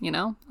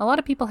 A lot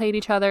of people hate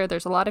each other.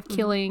 There's a lot of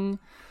killing,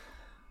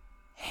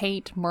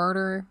 hate,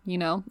 murder,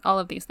 all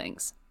of these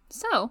things.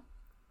 So,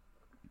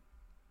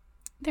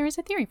 there is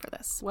a theory for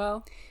this.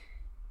 Well,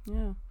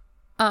 yeah.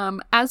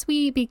 As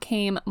we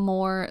became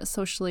more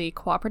socially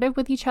cooperative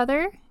with each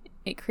other,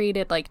 it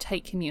created like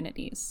tight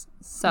communities.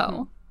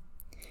 So,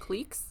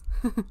 Cliques?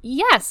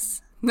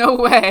 yes, No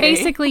way.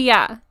 basically,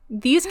 yeah.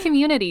 these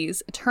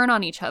communities turn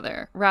on each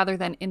other rather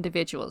than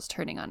individuals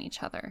turning on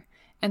each other.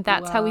 And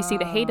that's how we see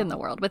the hate in the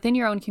world. Within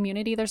your own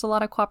community, there's a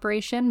lot of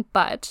cooperation,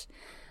 but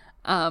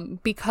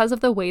because of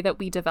the way that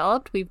we've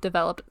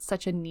developed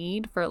such a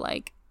need for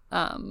like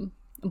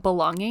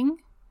belonging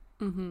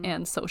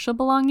and social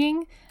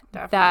belonging.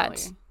 Definitely.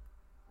 That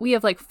we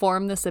have like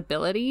formed this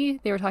ability.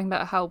 They were talking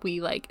about how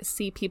we like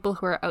see people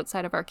who are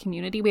outside of our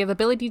community. We have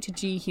ability to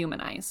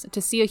dehumanize,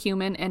 to see a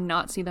human and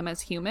not see them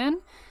as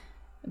human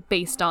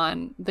based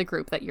on the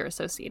group that you're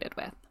associated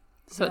with.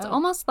 So it's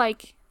almost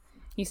like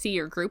you see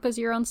your group as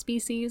your own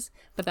species,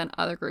 but then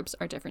other groups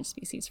are different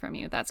species from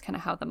you. That's kind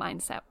of how the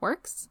mindset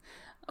works.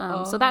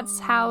 So that's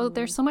how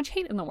there's so much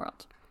hate in the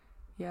world.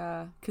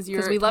 Yeah, because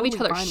we love each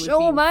other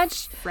so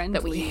much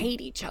that we hate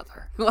each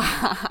other.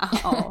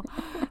 Wow,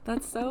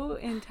 that's so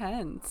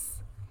intense.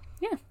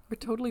 Yeah, we're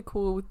totally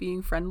cool with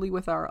being friendly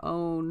with our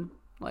own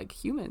like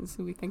humans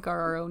who we think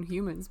are our own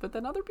humans, but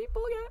then other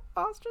people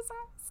get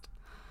ostracized.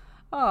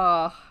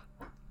 Oh,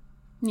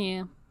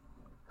 yeah.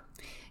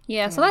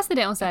 Yeah, so that's the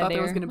downside. I thought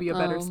there was going to be a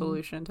better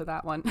solution to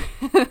that one.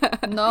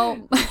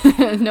 No,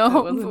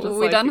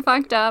 we done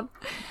fucked up.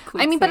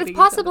 I mean, but it's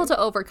possible to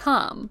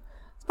overcome.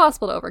 It's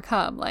possible to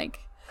overcome.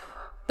 Like,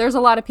 there's a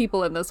lot of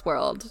people in this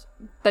world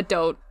that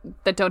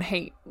don't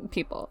hate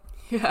people.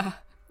 Yeah,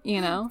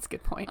 you know, that's a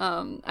good point.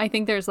 I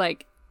think there's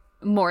like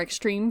more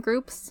extreme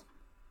groups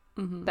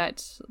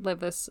that live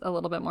this a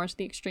little bit more to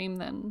the extreme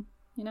than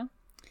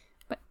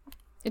but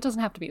it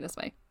doesn't have to be this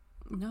way.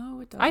 No,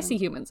 it doesn't. I see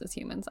humans as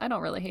humans. I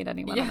don't really hate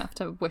anyone enough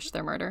to wish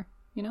their murder,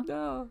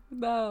 No.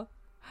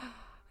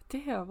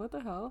 Damn, what the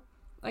hell?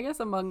 I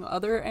guess among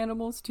other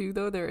animals too,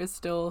 though, there is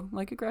still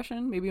like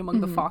aggression. Maybe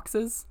among the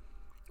foxes.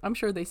 I'm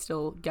sure they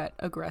still get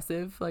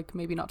aggressive, like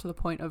maybe not to the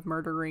point of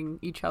murdering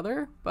each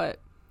other, but...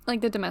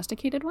 Like the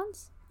domesticated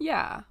ones?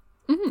 Yeah.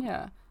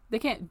 Yeah. They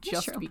can't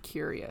just be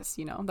curious,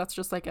 That's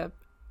just like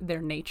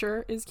their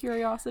nature is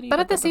curiosity. But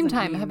at the same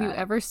time, have you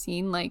ever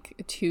seen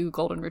like two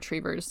golden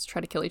retrievers try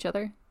to kill each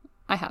other?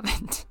 I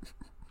haven't.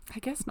 I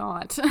guess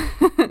not.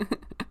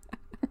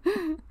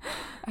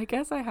 I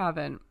guess I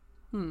haven't.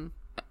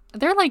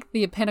 They're like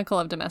the pinnacle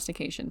of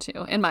domestication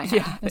too, in my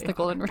head, is the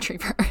golden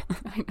retriever.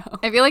 I know.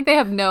 I feel like they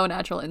have no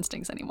natural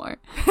instincts anymore.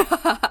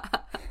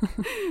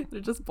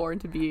 They're just born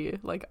to be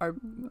like a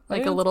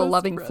little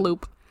loving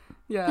floop.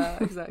 Yeah,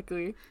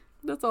 exactly.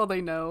 That's all they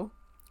know.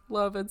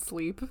 Love and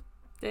sleep.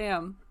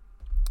 Damn.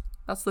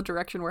 That's the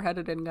direction we're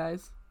headed in,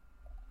 guys.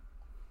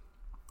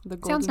 The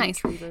golden Sounds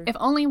nice. retriever. If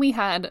only we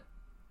had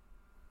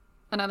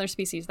another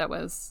species that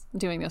was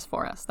doing this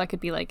for us. That could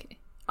be like,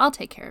 I'll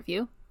take care of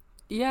you.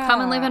 Yeah.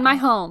 Come and live in my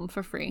home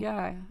for free.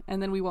 Yeah.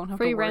 And then we won't have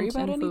free to worry rent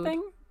about and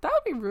anything. Food. That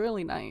would be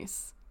really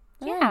nice.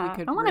 Yeah.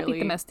 I want to be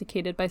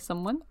domesticated by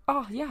someone.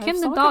 Oh, yeah. Can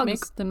the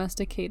dogs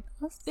domesticate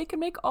us? They can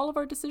make all of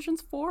our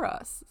decisions for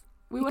us.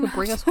 They could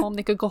bring us home.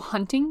 They could go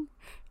hunting.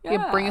 Yeah. They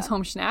could bring us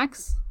home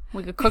snacks.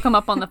 We could cook them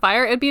up on the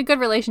fire. It'd be a good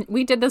relation.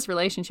 We did this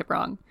relationship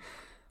wrong.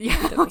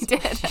 Yeah, we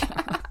did.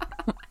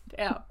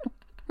 Damn.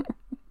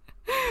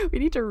 We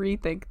need to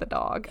rethink the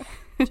dog.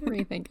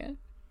 Rethink it.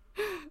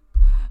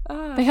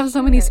 They have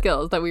so many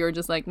skills that we were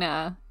just like,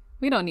 nah,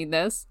 we don't need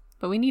this,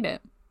 but we need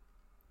it.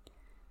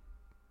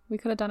 We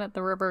could have done it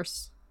the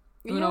reverse.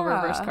 Uno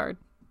reverse card.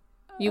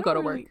 You go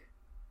to work.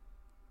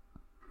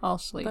 I'll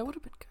sleep. That would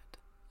have been good.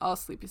 I'll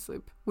sleepy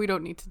sleep. We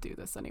don't need to do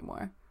this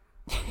anymore.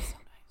 So nice.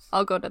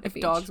 I'll go to the beach.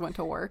 If dogs went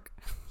to work.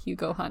 You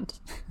go hunt.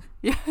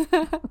 Yeah.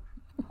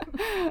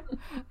 And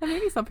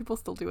maybe some people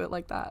still do it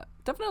like that.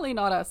 Definitely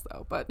not us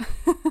though, but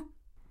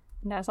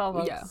that's all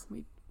folks. Yeah,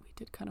 we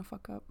did kind of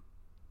fuck up.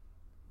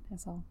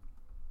 That's all.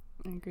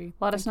 I agree.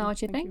 Let us know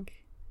what you think.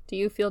 Do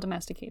you feel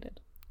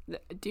domesticated?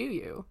 Do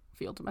you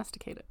feel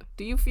domesticated?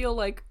 Do you feel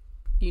like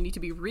you need to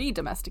be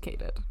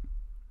re-domesticated?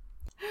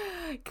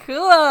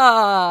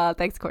 Cool.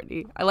 Thanks,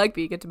 Courtney. I like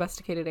being a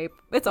domesticated ape.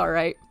 It's all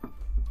right.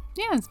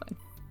 Yeah, it's fine.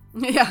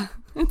 Yeah,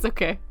 it's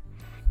okay.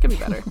 Could be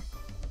better.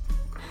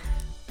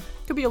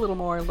 Could be a little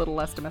more, a little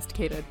less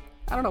domesticated.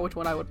 I don't know which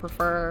one I would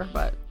prefer,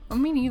 but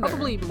me neither.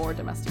 Probably more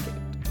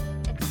domesticated.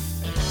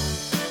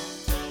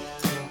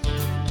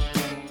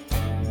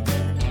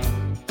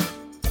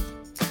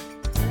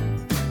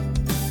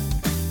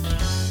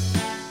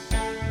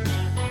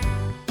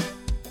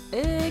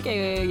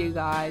 Okay, you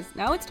guys.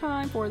 Now it's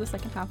time for the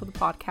second half of the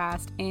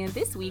podcast, and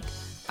this week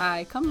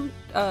I come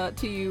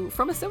to you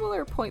from a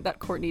similar point that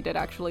Courtney did,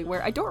 actually,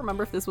 where I don't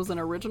remember if this was an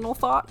original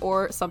thought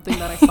or something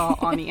that I saw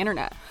on the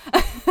internet.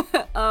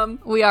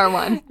 We are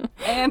one.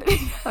 And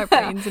our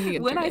brains in the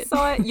internet. When I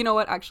saw it, you know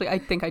what? Actually, I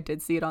think I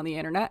did see it on the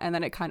internet, and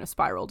then it kind of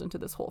spiraled into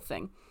this whole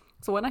thing.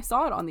 So when I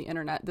saw it on the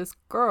internet, this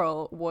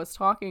girl was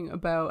talking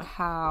about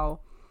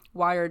how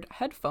wired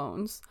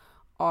headphones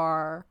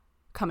are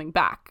coming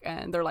back,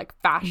 and they're like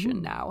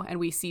fashion now, and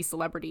we see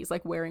celebrities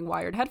like wearing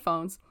wired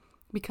headphones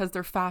because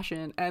they're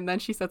fashion. And then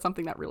she said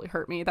something that really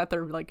hurt me, that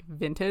they're like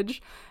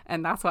vintage,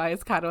 and that's why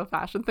it's kind of a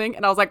fashion thing.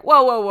 And I was like,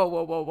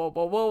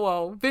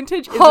 whoa,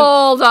 vintage isn't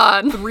hold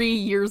on 3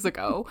 years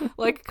ago.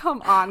 Like,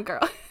 come on,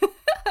 girl.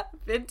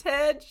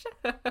 Vintage.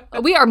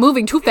 We are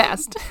moving too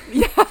fast.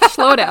 Yeah.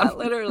 Slow down.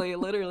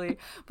 Literally.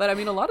 But I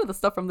mean, a lot of the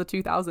stuff from the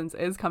 2000s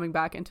is coming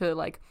back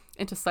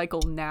into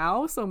cycle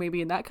now. So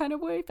maybe in that kind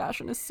of way,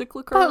 fashion is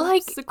cyclical. But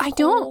like,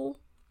 cyclical.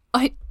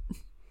 I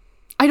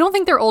don't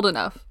think they're old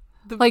enough.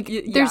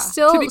 There's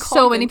still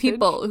so many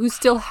people who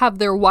still have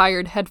their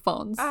wired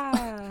headphones.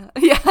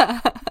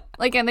 Yeah.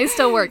 Like, and they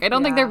still work. I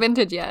don't think they're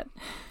vintage yet.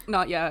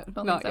 Not yet.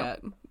 Not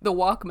yet. The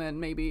Walkman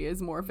maybe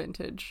is more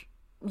vintage.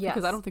 Yes.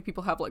 Because I don't think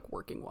people have like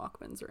working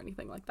Walkmans or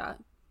anything like that.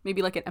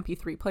 Maybe like an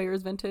MP3 player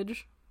is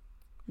vintage.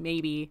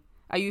 Maybe.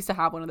 I used to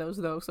have one of those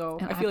though, so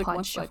I feel like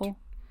once Shuffle.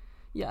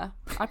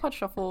 iPod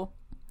Shuffle.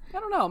 I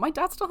don't know. My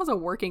dad still has a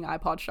working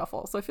iPod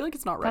Shuffle, so I feel like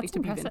it's not ready to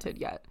be vintage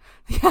yet.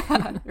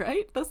 Yeah,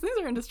 right? These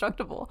are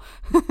indestructible.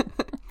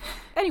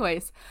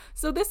 Anyways,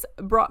 so this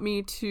brought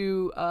me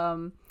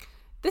to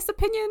this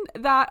opinion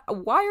that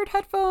wired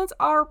headphones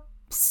are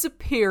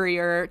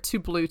superior to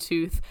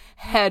Bluetooth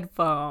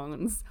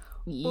headphones.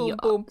 Boom,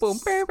 boom, boom.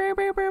 Bow, bow,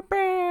 bow, bow,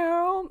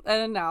 bow.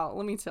 And now,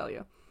 let me tell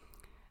you.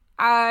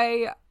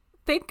 I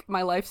think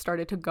my life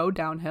started to go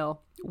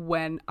downhill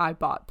when I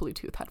bought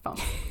Bluetooth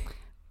headphones.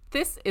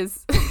 This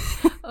is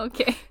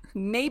okay.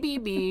 Maybe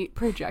me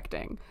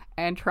projecting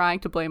and trying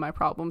to blame my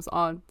problems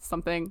on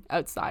something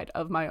outside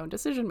of my own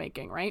decision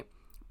making, right?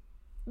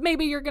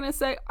 Maybe you're going to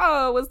say,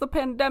 oh, it was the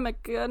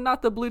pandemic,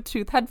 not the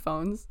Bluetooth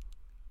headphones.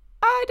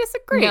 I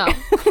disagree. No.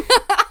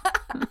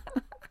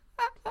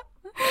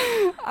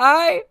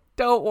 I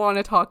don't want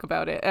to talk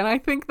about it. And I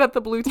think that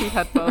the Bluetooth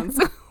headphones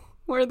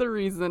were the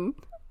reason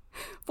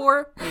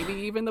for maybe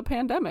even the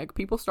pandemic.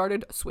 People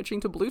started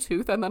switching to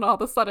Bluetooth, and then all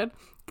of a sudden,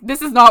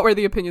 this is not where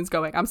the opinion's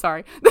going. I'm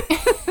sorry.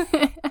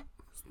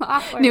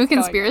 New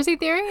conspiracy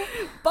theory?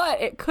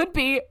 But it could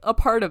be a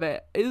part of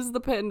it. Is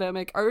the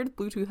pandemic, are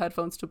Bluetooth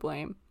headphones to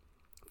blame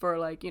for,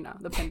 like, you know,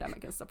 the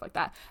pandemic and stuff like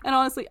that? And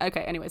honestly,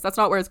 okay, anyways, that's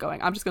not where it's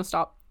going. I'm just going to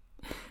stop.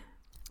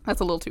 That's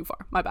a little too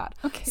far. My bad.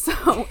 Okay.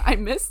 So I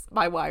miss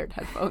my wired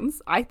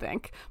headphones, I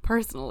think,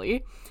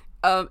 personally.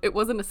 It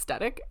was an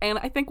aesthetic. And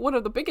I think one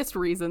of the biggest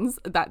reasons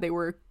that they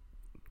were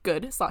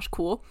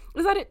good/cool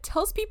is that it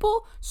tells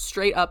people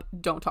straight up,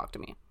 don't talk to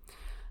me.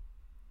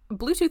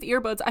 Bluetooth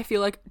earbuds, I feel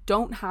like,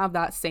 don't have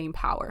that same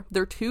power.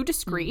 They're too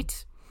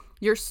discreet.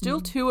 You're still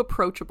too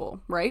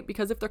approachable, right?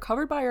 Because if they're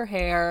covered by your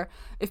hair,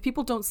 if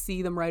people don't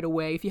see them right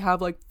away, if you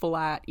have like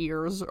flat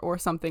ears or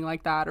something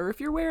like that, or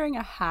if you're wearing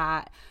a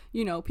hat,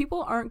 you know,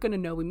 people aren't going to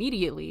know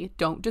immediately.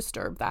 Don't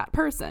disturb that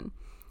person.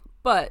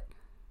 But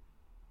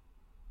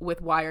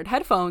with wired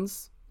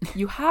headphones,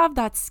 you have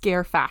that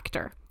scare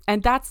factor.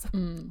 And that's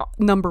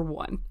number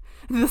one.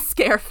 The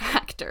scare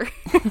factor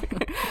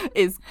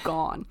is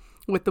gone.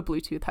 With the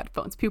Bluetooth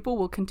headphones, people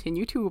will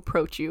continue to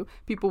approach you.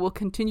 People will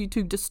continue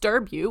to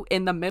disturb you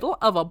in the middle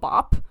of a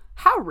bop.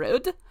 How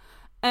rude.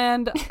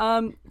 And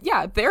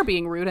yeah, they're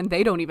being rude and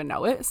they don't even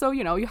know it. So,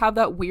 you know, you have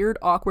that weird,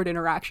 awkward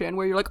interaction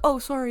where you're like, oh,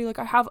 sorry, like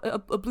I have a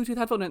Bluetooth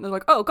headphone. And they're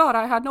like, oh, God,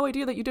 I had no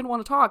idea that you didn't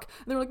want to talk.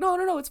 And they're like,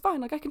 no, it's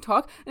fine. Like I can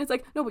talk. And it's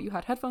like, no, but you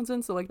had headphones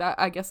in. So like that,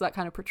 I guess that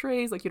kind of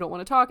portrays like you don't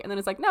want to talk. And then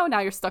it's like, no, now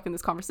you're stuck in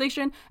this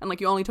conversation. And like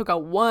you only took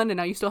out one and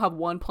now you still have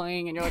one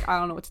playing. And you're like, I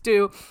don't know what to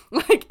do.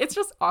 Like it's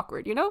just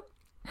awkward, you know?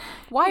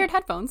 Wired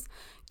headphones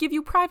give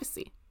you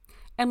privacy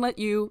and let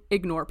you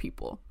ignore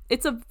people.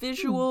 It's a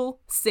visual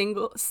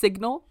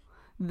signal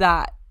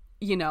that,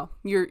 you know,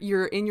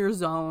 you're in your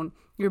zone,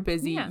 you're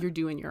busy, you're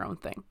doing your own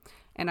thing.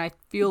 And I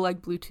feel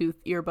like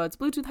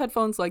Bluetooth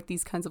headphones, like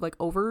these kinds of like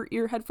over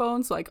ear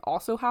headphones, like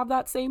also have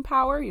that same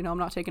power. You know, I'm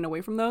not taking away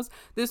from those.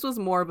 This was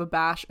more of a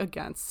bash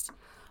against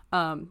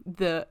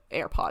the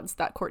AirPods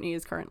that Courtney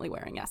is currently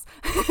wearing. Yes.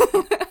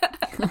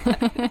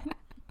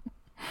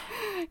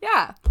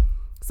 Yeah.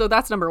 So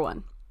that's number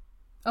one.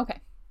 Okay.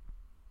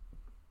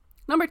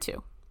 Number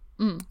two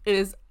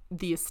is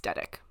the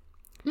aesthetic.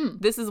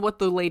 This is what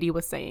the lady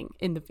was saying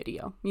in the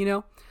video, you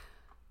know?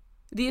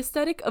 The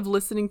aesthetic of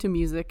listening to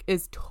music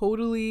is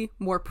totally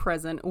more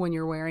present when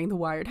you're wearing the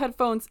wired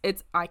headphones.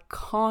 It's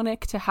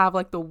iconic to have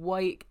like the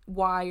white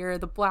wire,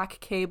 the black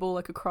cable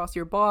like across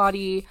your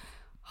body.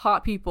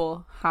 Hot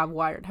people have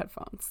wired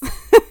headphones.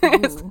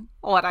 Is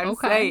what I'm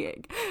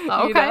saying.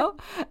 Okay. You know?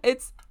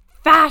 It's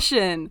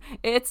fashion.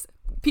 It's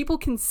people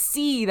can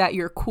see that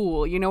you're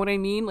cool. You know what I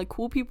mean? Like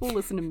cool people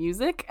listen to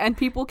music and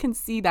people can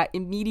see that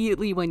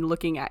immediately when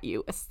looking at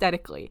you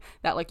aesthetically,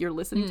 that like you're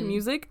listening to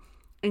music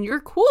and you're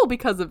cool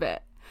because of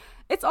it.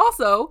 It's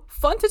also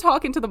fun to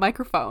talk into the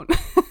microphone.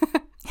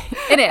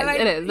 It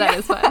is. That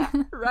is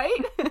fun.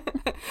 Right?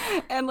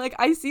 And like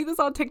I see this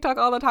on TikTok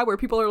all the time where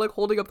people are like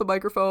holding up the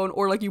microphone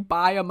or like you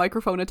buy a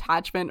microphone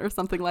attachment or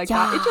something like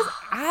that. It just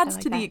adds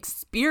to the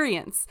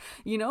experience,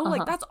 you know?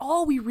 Like that's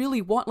all we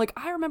really want. Like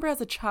I remember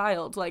as a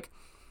child, like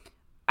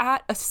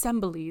at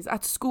assemblies,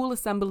 at school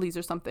assemblies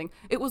or something,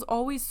 it was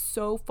always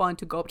so fun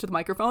to go up to the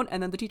microphone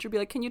and then the teacher would be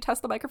like, can you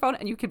test the microphone?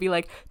 And you could be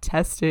like,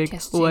 testing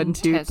 1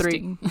 2 3.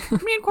 Me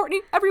and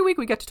Courtney, every week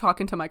we get to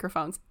talk into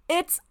microphones.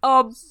 It's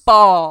a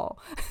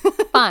ball.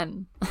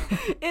 Fun.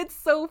 It's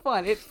so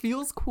fun. It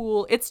feels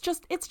cool. It's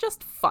just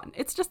fun.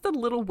 It's just a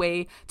little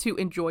way to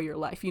enjoy your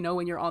life, you know,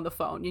 when you're on the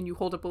phone and you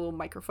hold up a little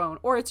microphone,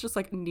 or it's just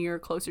like near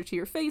closer to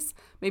your face.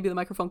 Maybe the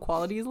microphone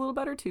quality is a little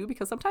better too,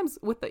 because sometimes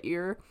with the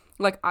ear,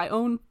 like I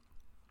own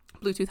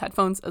Bluetooth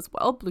headphones as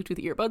well,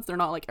 Bluetooth earbuds. They're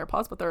not like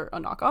AirPods, but they're a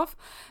knockoff.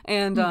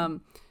 And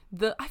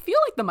I feel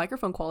like the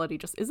microphone quality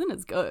just isn't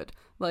as good.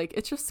 Like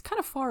it's just kind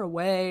of far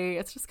away.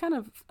 It's just kind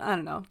of, I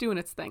don't know, doing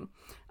its thing.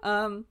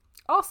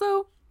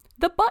 Also,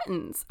 the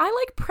buttons. I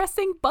like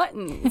pressing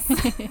buttons.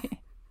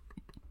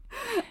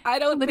 I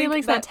don't Lydia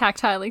likes that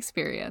tactile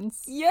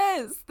experience.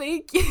 Yes,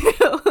 thank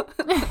you.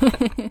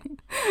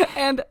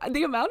 And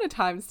the amount of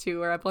times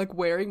too where I'm like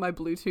wearing my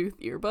Bluetooth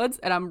earbuds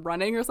and I'm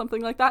running or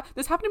something like that.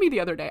 This happened to me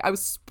the other day. I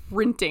was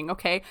sprinting,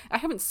 okay? I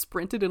haven't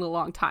sprinted in a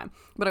long time,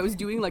 but I was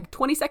doing like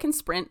 20-second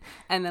sprint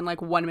and then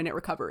like 1 minute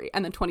recovery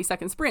and then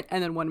 20-second sprint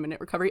and then 1 minute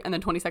recovery and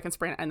then 20-second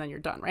sprint and then you're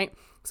done, right?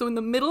 So in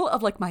the middle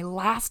of like my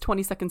last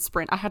 20-second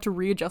sprint, I had to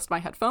readjust my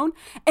headphone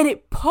and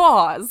it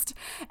paused.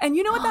 And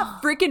you know what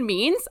that freaking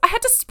means? I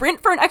had to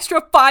sprint for an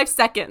extra 5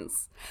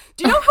 seconds.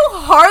 Do you know how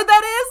hard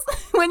that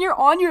is when you're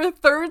on your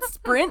third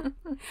sprint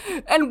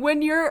and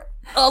when you're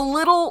a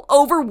little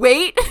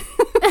overweight?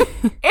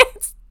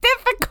 It's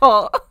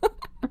difficult.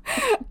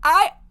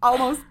 I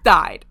almost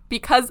died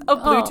because of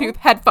Bluetooth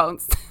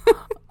headphones.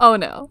 Oh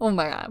no. Oh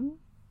my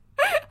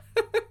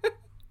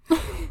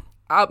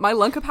God. My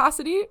lung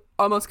capacity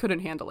almost couldn't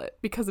handle it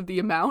because of the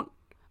amount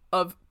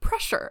of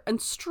pressure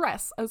and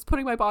stress I was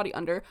putting my body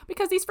under,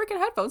 because these freaking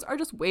headphones are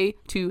just way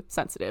too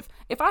sensitive.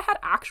 If I had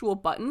actual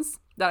buttons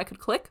that I could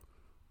click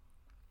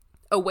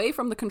away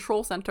from the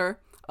control center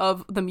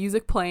of the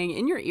music playing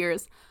in your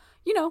ears,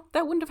 you know,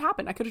 that wouldn't have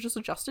happened. I could have just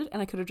adjusted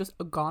and I could have just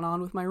gone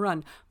on with my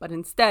run. But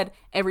instead,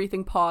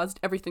 everything paused,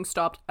 everything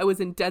stopped. I was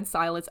in dead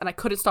silence and I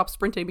couldn't stop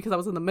sprinting because I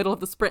was in the middle of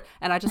the sprint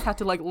and I just had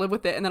to like live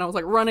with it. And then I was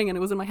like running and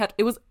it was in my head.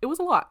 It was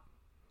a lot.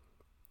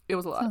 It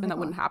was a lot. And that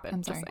wouldn't happen.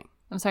 I'm sorry.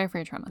 I'm sorry for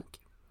your trauma.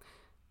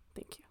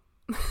 Thank you.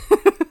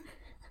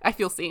 I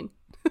feel seen.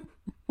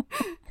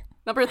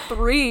 Number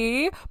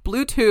 3,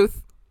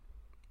 Bluetooth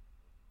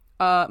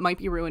might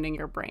be ruining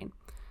your brain.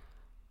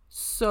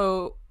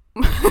 So,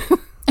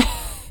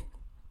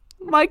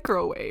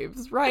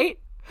 microwaves, right?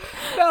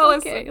 No,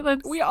 okay,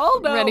 let's we all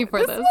know. Ready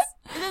for this?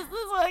 This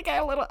is like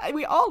a little.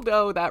 We all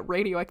know that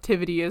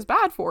radioactivity is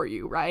bad for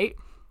you, right?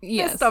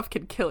 Yes. This stuff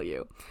can kill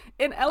you.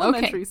 In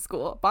elementary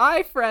school,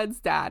 my friend's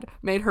dad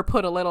made her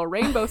put a little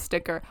rainbow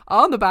sticker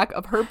on the back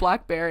of her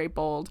BlackBerry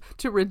Bold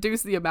to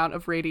reduce the amount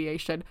of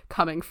radiation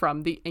coming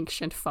from the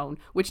ancient phone,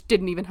 which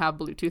didn't even have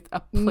Bluetooth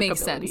applicabilities. Makes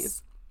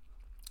sense.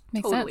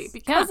 Totally.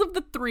 Because of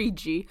the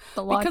 3G,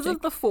 because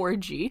of the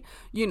 4G,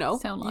 you know,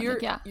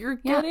 you're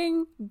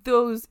getting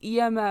those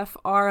EMF,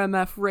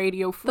 RMF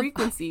radio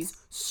frequencies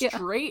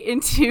straight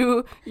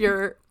into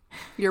your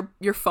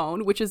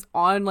phone, which is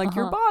on like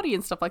your body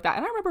and stuff like that.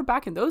 And I remember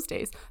back in those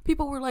days,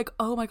 people were like,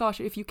 oh my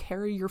gosh, if you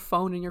carry your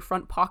phone in your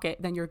front pocket,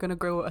 then you're gonna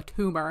grow a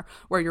tumor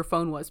where your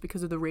phone was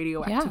because of the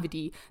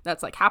radioactivity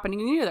that's like happening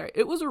in there.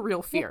 It was a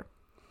real fear.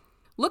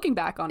 Looking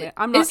back on it,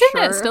 I'm not sure.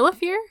 Isn't it still a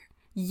fear?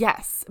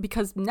 Yes,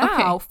 because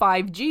now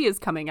 5G is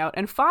coming out,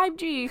 and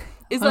 5G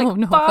is like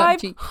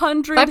 500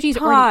 5G's times.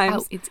 Already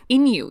out. It's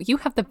in you. You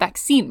have the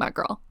vaccine, my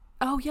girl.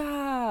 Oh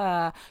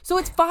yeah, so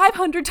it's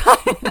 500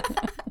 times.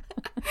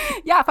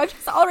 Yeah,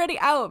 5G's already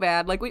out,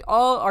 man. Like, we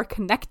all are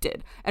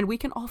connected, and we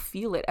can all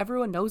feel it.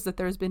 Everyone knows that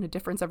there's been a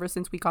difference ever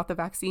since we got the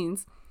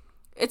vaccines.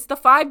 It's the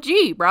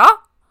 5G, bruh.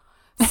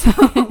 So,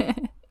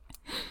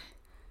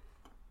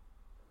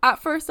 at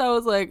first, I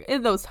was like,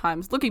 in those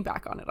times, looking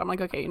back on it, I'm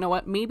like, okay, you know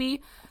what?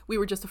 Maybe we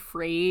were just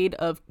afraid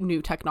of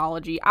new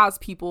technology, as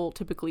people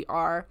typically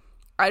are.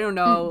 I don't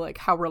know, like,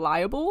 how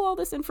reliable all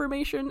this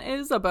information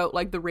is about,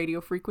 like, the radio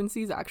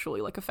frequencies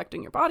actually, like,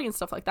 affecting your body and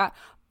stuff like that.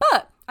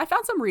 But I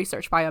found some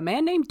research by a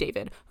man named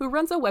David, who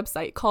runs a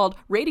website called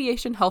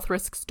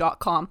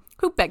radiationhealthrisks.com,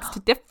 who begs to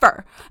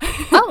differ.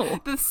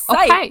 Oh, the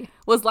site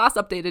was last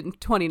updated in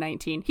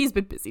 2019. He's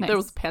been busy. Nice. There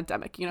was a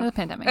pandemic, you know? The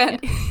pandemic, and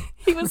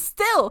he was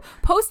still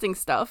posting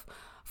stuff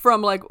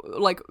from, like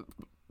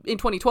in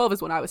 2012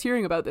 is when I was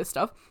hearing about this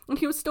stuff. And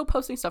he was still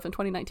posting stuff in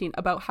 2019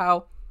 about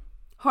how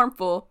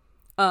harmful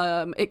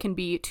it can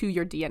be to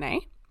your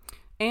DNA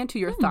and to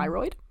your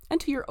thyroid and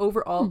to your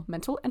overall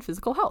mental and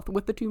physical health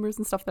with the tumors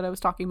and stuff that I was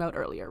talking about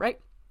earlier, right?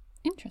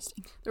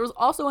 Interesting. There was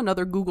also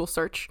another Google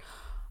search,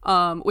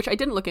 which I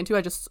didn't look into.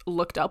 I just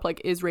looked up, like,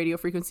 is radio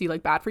frequency,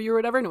 like, bad for you or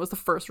whatever? And it was the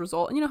first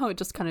result. And you know how it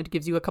just kind of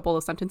gives you a couple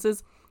of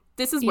sentences?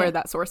 This is where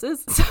that source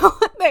is. So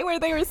they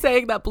were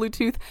saying that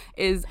Bluetooth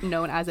is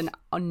known as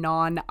a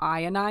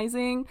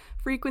non-ionizing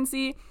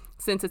frequency,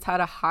 since it's had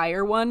a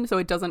higher one, so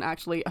it doesn't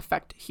actually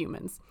affect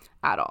humans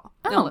at all.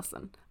 Oh. Now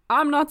listen,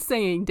 I'm not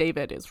saying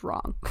David is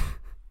wrong.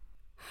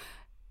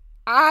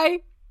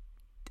 I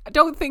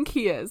don't think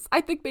he is.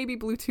 I think maybe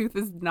Bluetooth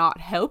is not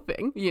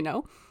helping, you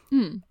know?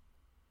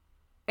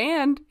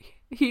 And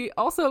he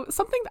also,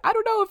 something, I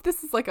don't know if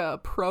this is like a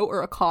pro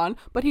or a con,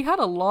 but he had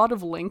a lot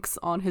of links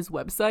on his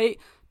website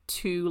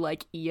to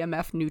like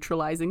EMF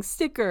neutralizing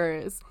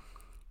stickers,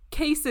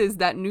 cases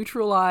that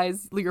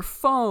neutralize your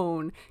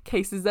phone,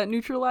 cases that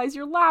neutralize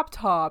your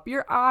laptop,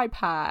 your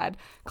iPad,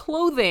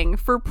 clothing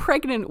for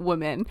pregnant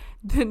women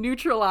to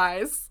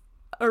neutralize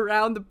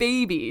around the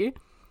baby,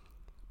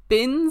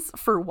 bins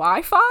for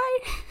Wi-Fi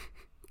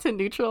to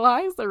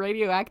neutralize the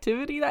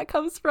radioactivity that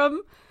comes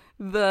from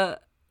the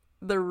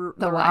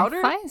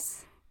router.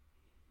 Wi-Fi's?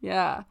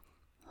 Yeah.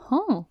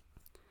 Oh.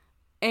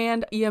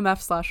 And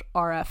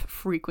EMF/RF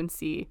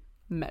frequency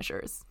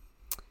measures.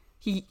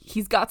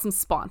 He's got some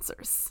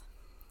sponsors.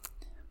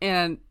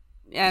 And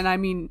I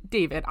mean,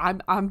 David,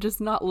 I'm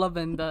just not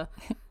loving the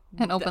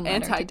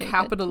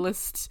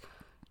anti-capitalist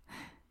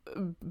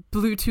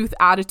Bluetooth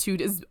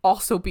attitude is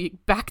also being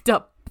backed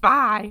up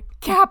by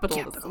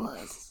capitalism.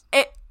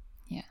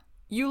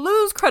 You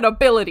lose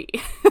credibility.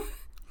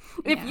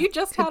 If you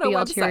just had a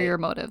website, ulterior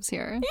motives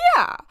here.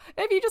 Yeah.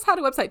 If you just had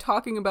a website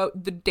talking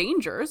about the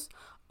dangers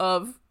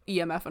of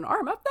EMF and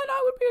RMF, then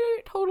I would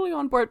be totally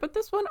on board. But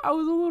this one, I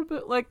was a little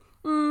bit like,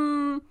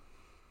 I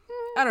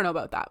don't know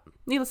about that.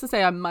 Needless to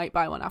say, I might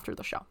buy one after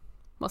the show.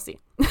 We'll see.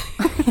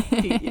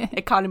 The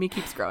economy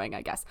keeps growing,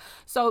 I guess.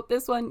 So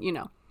this one, you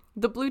know,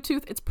 the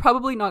Bluetooth, it's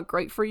probably not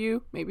great for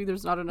you. Maybe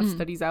there's not enough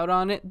studies out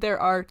on it. There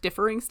are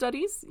differing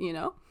studies, you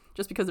know.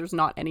 Just because there's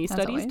not any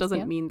studies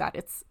doesn't mean that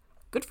it's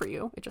good for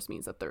you. It just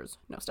means that there's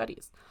no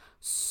studies.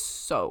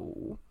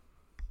 So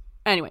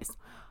anyways,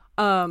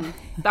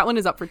 that one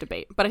is up for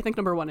debate, but I think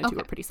number 1 and 2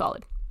 are pretty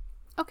solid.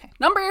 Okay.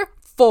 Number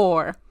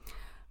 4,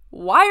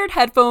 wired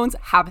headphones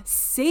have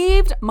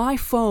saved my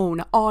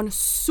phone on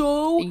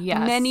so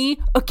many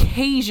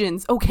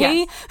occasions.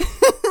 Okay.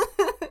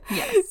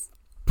 Yes.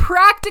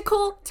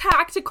 Practical,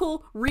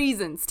 tactical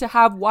reasons to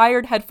have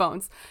wired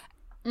headphones.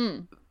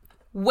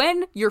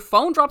 When your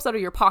phone drops out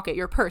of your pocket,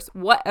 your purse,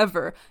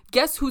 whatever,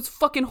 guess who's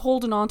fucking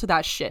holding on to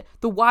that shit?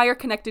 The wire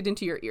connected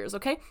into your ears,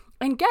 okay?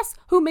 And guess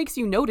who makes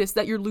you notice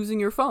that you're losing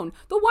your phone?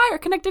 The wire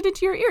connected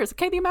into your ears,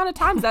 okay? The amount of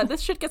times that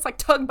this shit gets like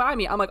tugged by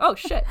me, I'm like, oh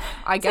shit,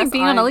 I guess like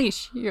being on a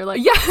leash. You're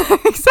like, yeah,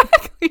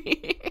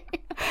 exactly.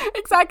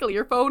 Exactly.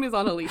 Your phone is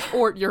on a leash,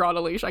 or you're on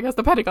a leash, I guess,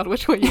 depending on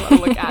which way you want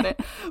to look at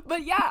it.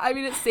 But yeah, I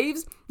mean, it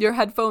saves your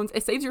headphones.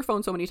 It saves your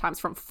phone so many times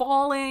from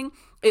falling.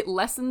 It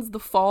lessens the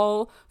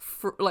fall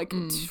for like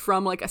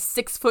from like a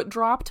 6-foot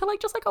drop to like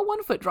just like a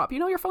 1-foot drop. You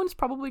know, your phone is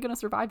probably going to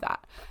survive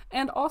that.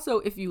 And also,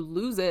 if you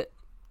lose it,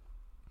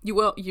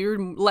 you're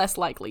less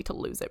likely to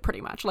lose it,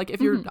 pretty much. Like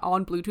if you're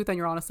on Bluetooth and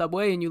you're on a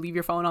subway and you leave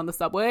your phone on the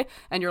subway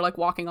and you're like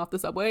walking off the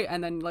subway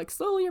and then like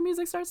slowly your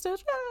music starts to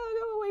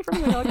go away from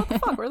you. You're like, what the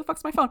fuck? Where the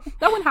fuck's my phone?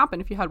 That wouldn't happen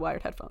if you had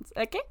wired headphones.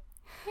 Okay?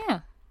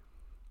 Yeah.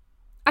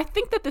 I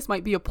think that this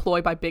might be a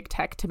ploy by big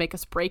tech to make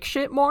us break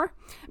shit more,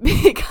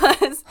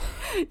 because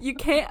you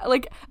can't,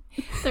 like,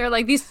 they're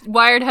like, these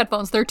wired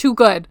headphones, they're too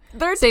good.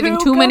 They're saving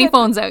too many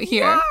phones out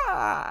here.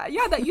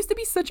 Yeah, that used to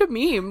be such a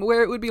meme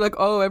where it would be like,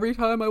 oh, every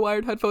time my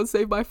wired headphones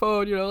save my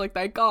phone, you know, like,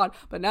 thank God.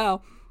 But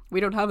now we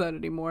don't have that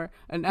anymore.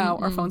 And now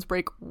our phones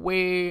break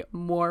way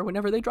more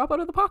whenever they drop out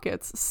of the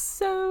pockets.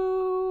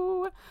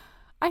 So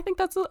I think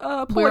that's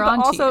a ploy, but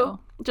also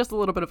just a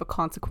little bit of a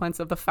consequence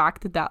of the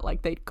fact that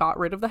like they got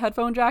rid of the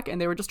headphone jack and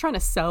they were just trying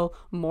to sell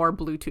more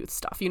Bluetooth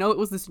stuff. You know, it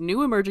was this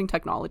new emerging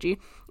technology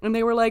and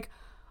they were like,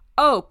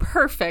 oh,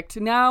 perfect.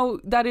 Now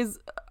that is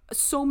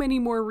so many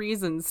more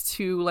reasons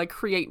to like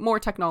create more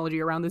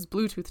technology around this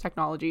Bluetooth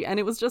technology. And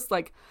it was just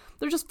like,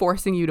 they're just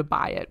forcing you to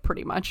buy it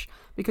pretty much,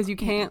 because you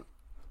can't,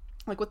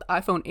 like with the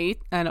iPhone 8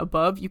 and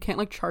above, you can't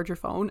like charge your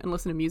phone and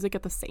listen to music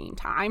at the same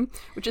time,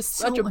 which is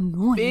such a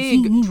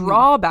big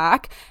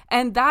drawback.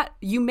 And that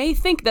you may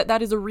think that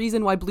that is a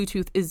reason why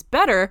Bluetooth is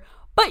better,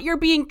 but you're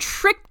being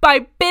tricked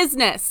by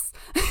business.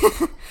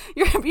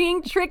 You're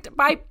being tricked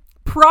by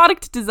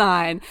product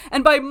design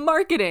and by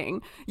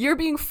marketing. You're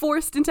being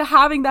forced into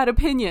having that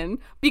opinion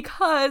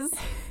because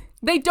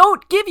they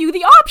don't give you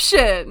the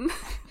option.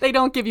 They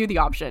don't give you the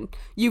option.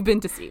 You've been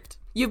deceived.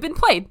 You've been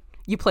played.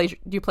 You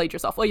played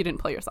yourself. Well, you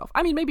didn't play yourself.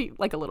 I mean, maybe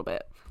like a little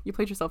bit. You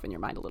played yourself in your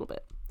mind a little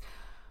bit.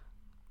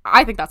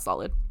 I think that's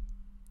solid.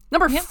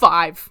 Number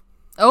 5.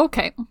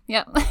 Okay.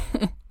 Yeah.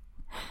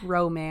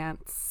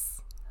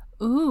 Romance.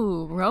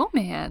 Ooh,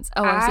 romance.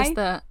 Oh, is this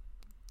the...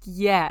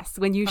 Yes.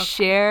 When you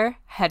share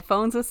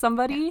headphones with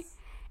somebody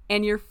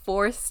and you're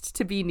forced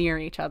to be near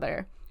each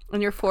other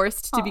and you're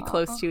forced to be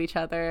close to each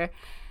other.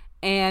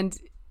 And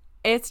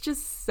it's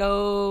just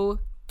so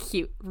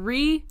cute.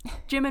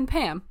 Jim and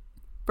Pam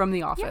from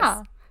The Office.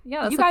 Yeah.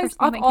 You guys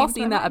have all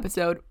seen that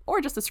episode, or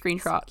just a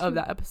screenshot of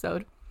that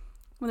episode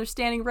when they're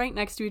standing right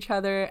next to each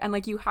other, and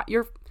like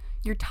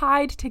you're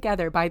tied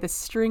together by the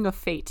string of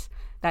fate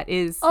that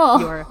is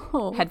your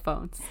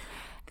headphones.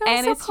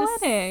 And so it's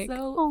poetic. Just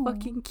so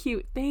fucking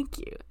cute. Thank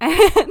you.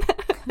 And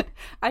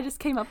I just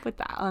came up with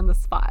that on the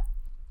spot.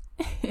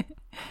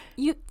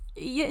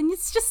 yeah, and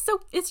it's just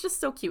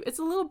so cute. It's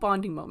a little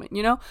bonding moment,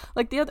 you know?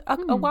 Like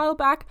a while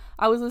back,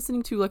 I was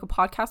listening to like a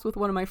podcast with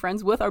one of my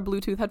friends with our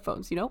Bluetooth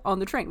headphones, you know, on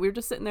the train. We were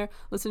just sitting there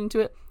listening to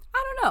it.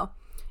 I don't know.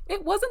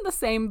 It wasn't the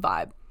same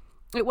vibe.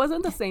 It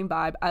wasn't the same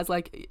vibe as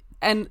like,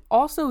 and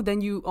also then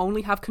you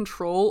only have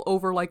control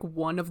over like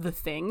one of the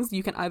things.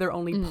 You can either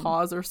only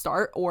pause or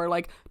start, or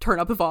like turn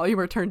up the volume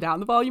or turn down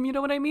the volume, you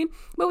know what I mean?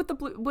 But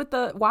with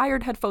the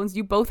wired headphones,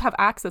 you both have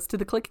access to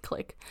the click.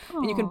 Aww.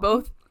 And you can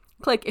both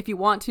click if you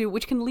want to,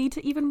 which can lead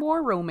to even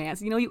more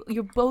romance. You know,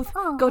 you both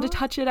go to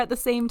touch it at the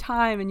same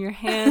time and your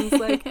hands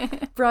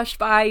like brush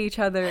by each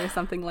other or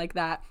something like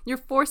that. You're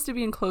forced to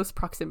be in close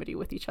proximity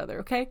with each other,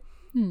 okay?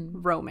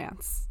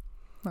 Romance.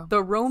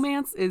 The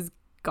romance is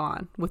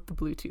gone with the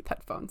Bluetooth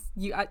headphones.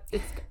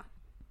 It's gone.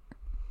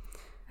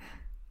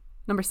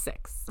 Number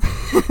 6.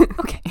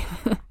 Okay.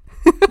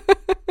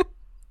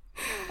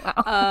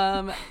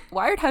 Wow.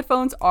 Wired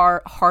headphones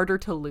are harder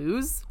to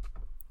lose.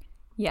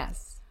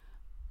 Yes.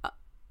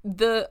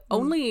 The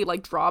only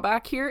like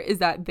drawback here is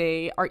that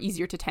they are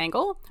easier to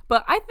tangle,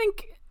 but I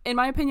think in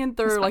my opinion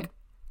they're like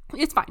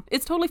it's fine.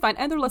 It's totally fine,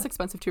 and they're less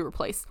expensive to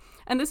replace.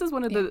 And this is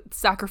one of the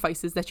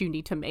sacrifices that you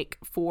need to make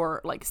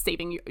for like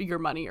saving your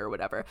money or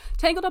whatever.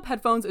 Tangled up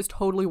headphones is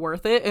totally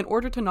worth it in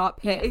order to not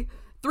pay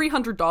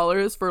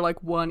 $300 for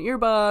like one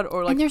earbud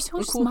or like and they're so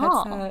a cool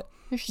small. headset.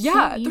 They're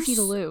so easy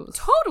to lose.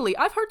 Totally.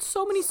 I've heard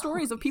so many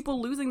stories of people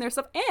losing their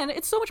stuff, and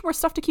it's so much more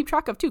stuff to keep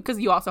track of too,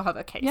 because you also have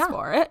a case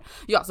for it.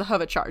 You also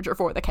have a charger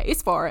for the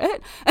case for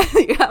it. And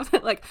you have to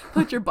like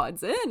put your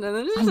buds in, and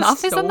then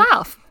enough is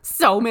enough.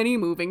 So many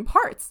moving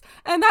parts.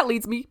 And that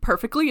leads me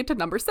perfectly into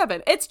number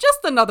 7. It's just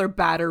another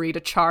battery to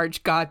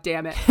charge, god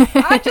damn it.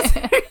 I just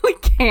really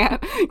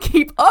can't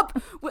keep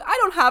up. I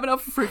don't have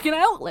enough freaking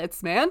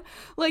outlets, man.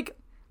 Like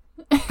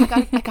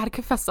I gotta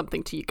confess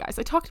something to you guys.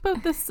 I talked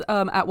about this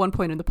at one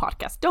point in the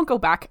podcast. Don't go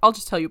back. I'll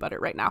just tell you about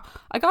it right now.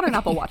 I got an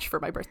Apple Watch for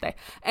my birthday,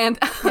 and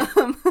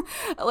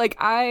like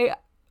I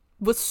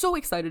was so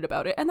excited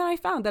about it, and then I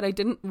found that I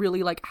didn't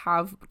really like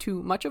have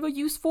too much of a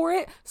use for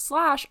it. /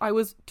 I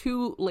was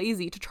too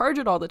lazy to charge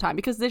it all the time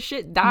because this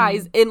shit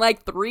dies in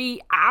like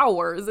 3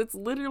 hours. It's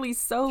literally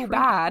so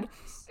bad.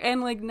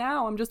 And like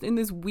now I'm just in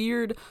this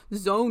weird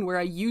zone where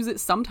I use it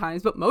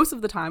sometimes, but most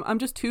of the time I'm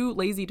just too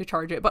lazy to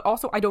charge it. But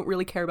also I don't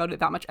really care about it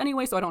that much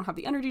anyway, so I don't have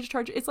the energy to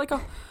charge it. It's like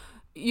a,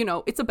 you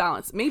know, it's a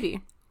balance.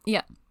 Maybe.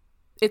 Yeah.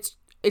 It's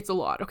a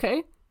lot,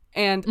 okay?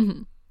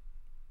 And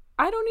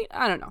I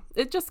don't know.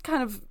 It just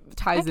kind of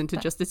ties into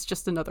it's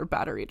just another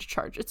battery to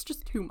charge. It's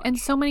just too much. And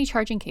so many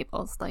charging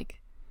cables. Like,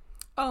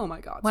 oh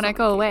my God. When I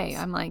go away,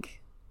 I'm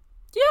like,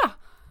 yeah.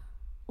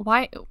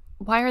 Why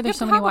are there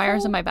so many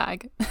wires in my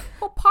bag?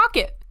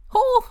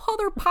 Whole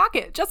other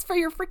pocket just for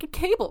your freaking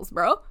cables,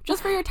 bro.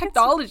 Just for your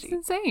technology.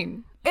 It's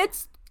insane.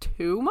 It's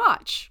too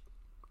much.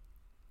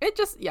 It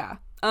just, yeah.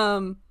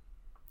 And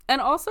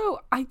also,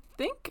 I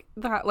think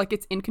that like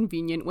it's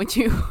inconvenient when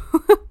you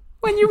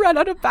when you run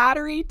out of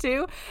battery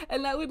too,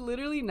 and that would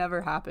literally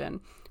never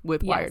happen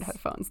with wired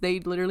headphones. They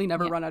literally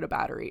never run out of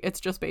battery. It's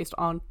just based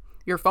on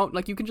your phone.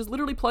 Like you can just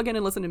literally plug in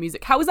and listen to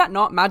music. How is that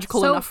not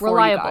magical enough for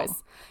you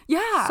guys?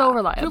 Yeah, so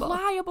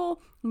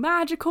reliable,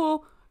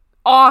 magical,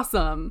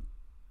 awesome.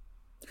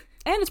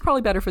 And it's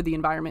probably better for the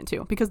environment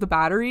too, because the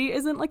battery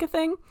isn't like a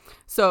thing.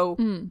 So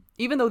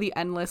even though the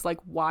endless like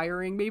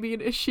wiring may be an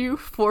issue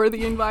for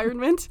the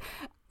environment,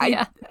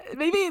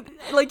 maybe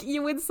like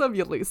you win some,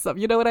 you lose some.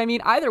 You know what I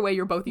mean? Either way,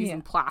 you're both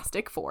using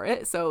plastic for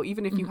it. So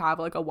even if you have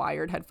like a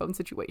wired headphone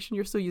situation,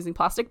 you're still using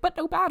plastic, but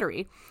no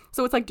battery.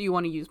 So it's like, do you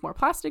want to use more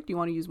plastic? Do you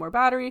want to use more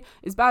battery?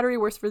 Is battery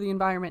worse for the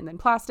environment than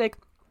plastic?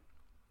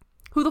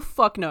 Who the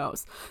fuck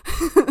knows?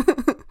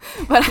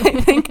 But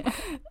I think,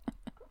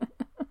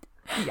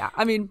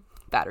 I mean,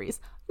 batteries.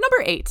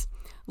 Number 8,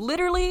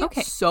 literally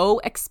so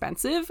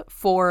expensive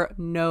for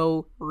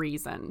no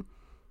reason.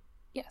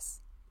 Yes.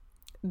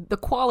 The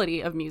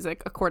quality of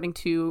music, according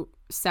to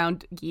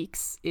Sound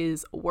Geeks,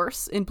 is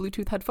worse in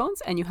Bluetooth headphones,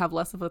 and you have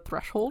less of a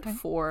threshold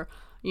for,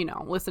 you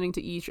know, listening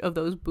to each of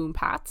those boom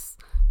pats.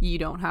 You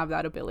don't have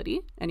that ability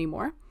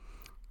anymore.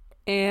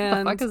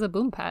 And what the fuck is a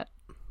boom pat?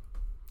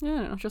 I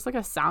don't know, just like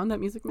a sound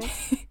that music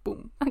makes.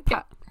 Boom,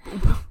 pat, boom,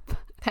 boom,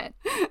 pat.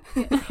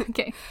 Yeah.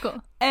 Okay,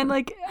 cool. And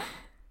like,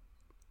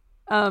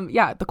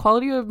 the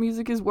quality of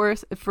music is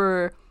worse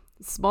for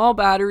small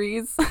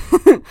batteries.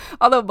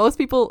 Although most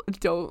people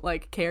don't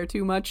like care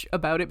too much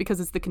about it because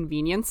it's the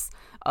convenience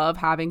of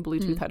having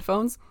Bluetooth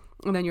headphones,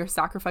 and then you're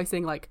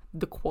sacrificing like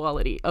the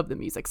quality of the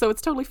music. So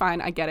it's totally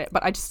fine. I get it,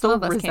 but I just still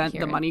resent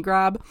the money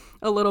grab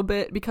a little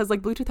bit because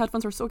like Bluetooth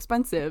headphones are so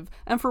expensive,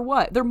 and for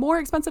what? They're more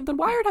expensive than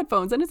wired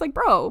headphones, and it's like,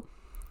 bro,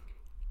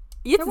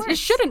 it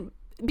shouldn't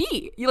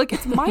be. Like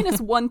it's minus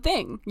one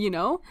thing, you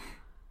know?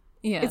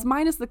 Yeah, it's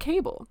minus the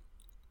cable.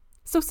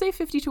 So save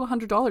 $50 to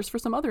 $100 for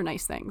some other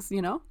nice things,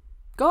 you know?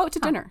 Go out to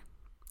dinner.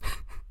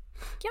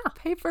 Yeah.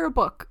 Pay for a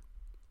book.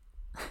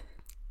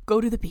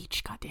 Go to the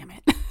beach, God damn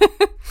it.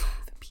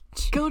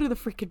 Go to the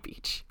freaking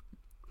beach.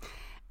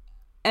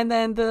 And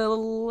then the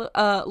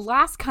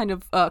last kind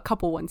of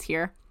couple ones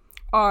here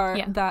are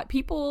that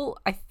people,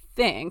 I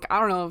think, I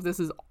don't know if this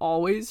is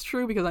always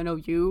true because I know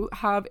you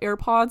have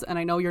AirPods and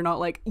I know you're not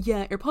like,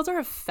 yeah, AirPods are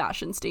a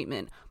fashion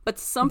statement, but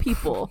some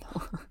people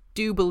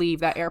do believe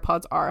that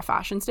AirPods are a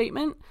fashion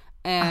statement.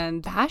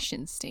 And a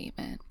fashion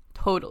statement.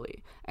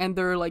 Totally. And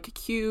they're like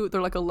cute,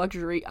 they're like a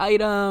luxury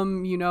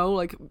item, you know,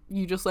 like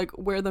you just like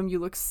wear them, you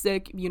look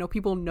sick, you know,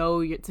 people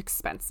know it's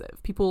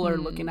expensive. People are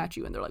looking at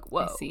you and they're like,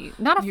 whoa. I see.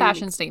 Not a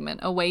fashion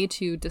statement, a way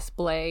to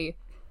display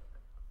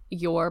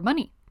your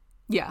money.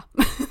 Yeah.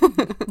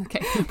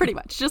 Okay. Pretty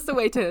much. Just a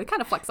way to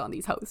kind of flex on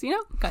these hoes, you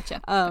know?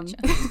 Gotcha.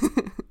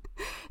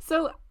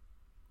 So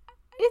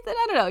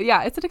I don't know.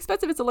 Yeah, it's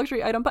a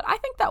luxury item, but I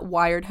think that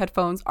wired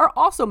headphones are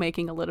also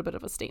making a little bit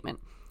of a statement.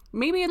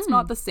 Maybe it's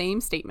not the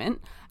same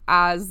statement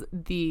as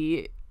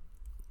the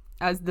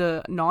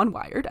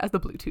non-wired, as the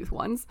Bluetooth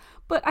ones,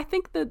 but I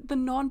think the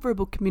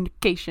non-verbal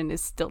communication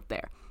is still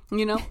there.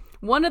 You know,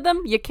 one of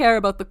them, you care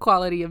about the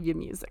quality of your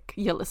music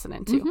you're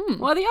listening to.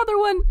 While the other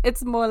one,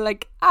 it's more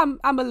like, I'm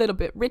a little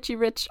bit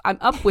rich. I'm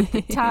up with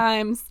the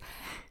times.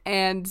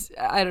 And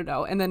I don't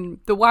know. And then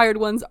the wired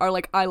ones are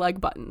like, I like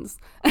buttons.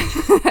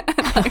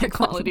 Higher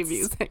quality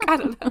music. I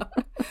don't know.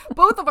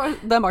 Both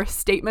of them are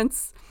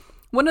statements.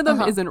 One of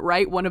them isn't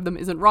right. One of them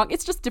isn't wrong.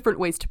 It's just different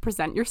ways to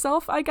present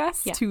yourself, I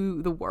guess,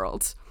 to the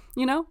world,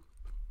 you know?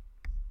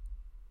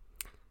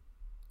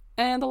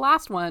 And the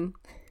last one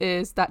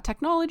is that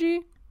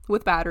technology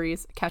with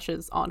batteries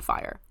catches on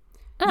fire.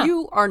 Oh.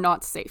 You are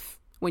not safe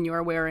when you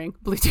are wearing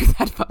Bluetooth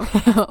headphones.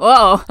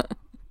 Whoa.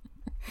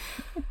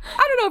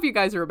 I don't know if you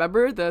guys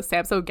remember the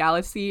Samsung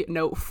Galaxy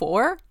Note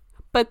 4,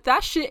 but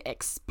that shit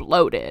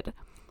exploded.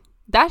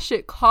 That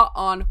shit caught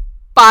on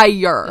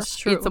fire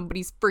in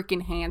somebody's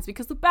freaking hands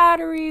because the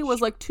battery was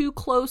like too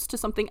close to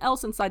something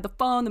else inside the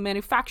phone. The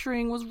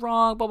manufacturing was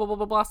wrong, blah, blah, blah,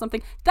 blah, blah,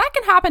 something. That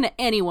can happen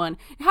to anyone.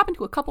 It happened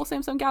to a couple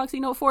Samsung Galaxy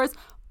Note 4s.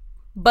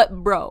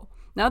 But bro,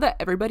 now that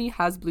everybody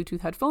has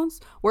Bluetooth headphones,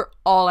 we're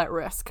all at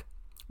risk.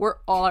 We're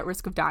all at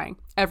risk of dying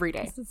every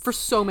day for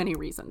so many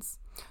reasons.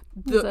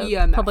 The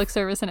EMF, public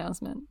service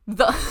announcement.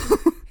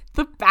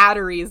 The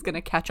battery is going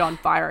to catch on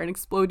fire and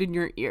explode in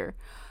your ear.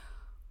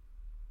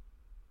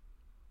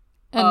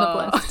 End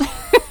of list.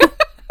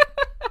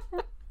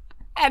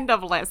 End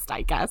of list,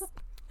 I guess.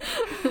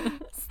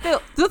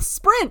 Still, the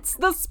sprints.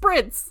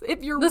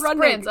 If you're running.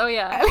 Sprints. Oh,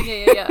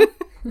 yeah.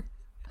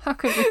 How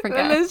could we forget?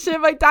 And this shit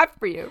might die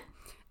for you.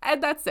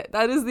 And that's it.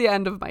 That is the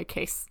end of my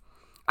case.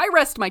 I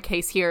rest my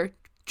case here.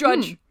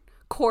 Judge,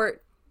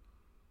 court,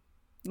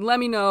 let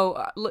me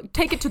know.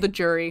 Take it to the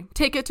jury.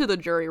 Take it to the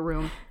jury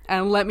room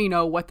and let me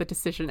know what the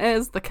decision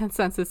is, the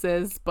consensus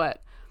is.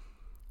 But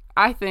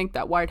I think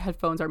that wired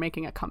headphones are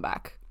making a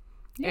comeback.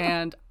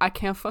 Yeah. And I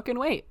can't fucking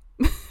wait.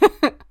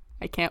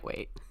 I can't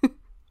wait.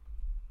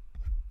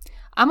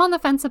 I'm on the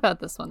fence about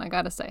this one, I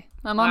gotta say.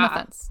 I'm on the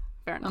fence.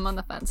 Fair enough. I'm on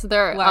the fence.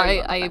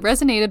 I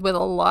resonated with a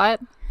lot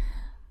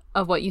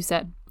of what you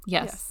said.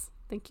 Yes.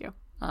 Thank you.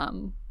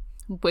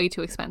 Way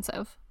too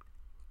expensive.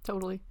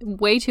 Totally.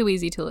 Way too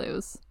easy to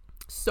lose.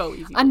 So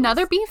easy.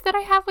 Another beef that I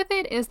have with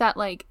it is that,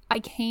 like,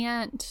 I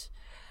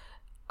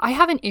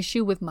have an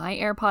issue with my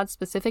AirPods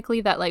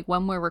specifically that, like,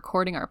 when we're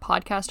recording our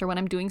podcast or when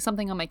I'm doing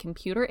something on my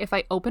computer, if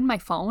I open my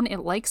phone, it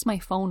likes my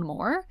phone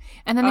more.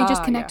 And then they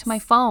just connect to my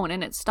phone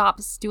and it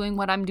stops doing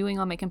what I'm doing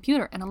on my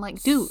computer. And I'm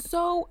like, dude.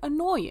 So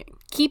annoying.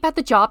 Keep at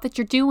the job that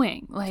you're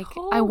doing. Like,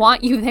 totally. I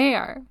want you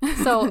there.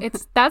 So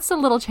that's a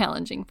little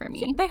challenging for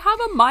me. They have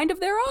a mind of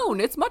their own.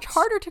 It's much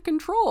harder to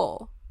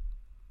control.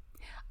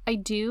 I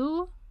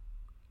do.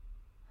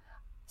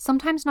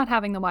 Sometimes not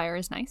having the wire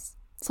is nice.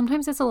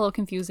 Sometimes it's a little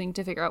confusing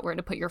to figure out where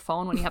to put your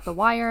phone when you have the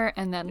wire.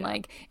 And then,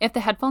 like, if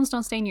the headphones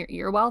don't stay in your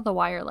ear well, the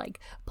wire,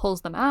 like,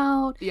 pulls them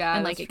out. Yeah,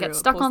 and, like, it gets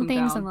stuck on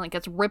things and, like,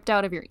 gets ripped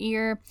out of your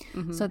ear.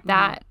 So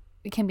that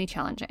can be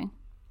challenging.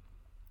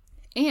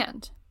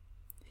 And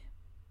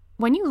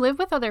when you live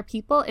with other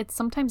people, it's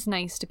sometimes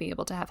nice to be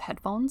able to have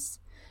headphones.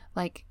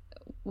 Like,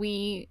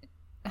 we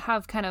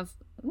have kind of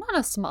not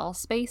a small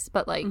space,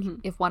 but like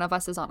if one of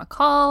us is on a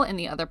call and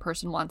the other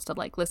person wants to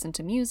like listen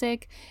to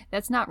music,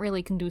 that's not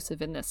really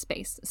conducive in this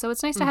space. So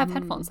it's nice to have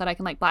headphones that I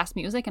can like blast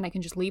music and I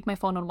can just leave my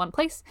phone in one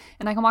place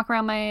and I can walk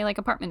around my like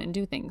apartment and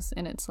do things.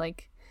 And it's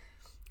like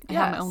I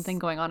have my own thing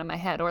going on in my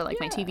head or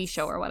like my TV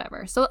show or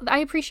whatever. So I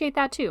appreciate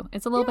that too.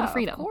 It's a little bit of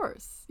freedom. Of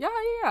course.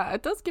 Yeah.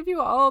 It does give you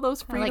all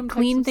those freedom. I like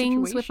clean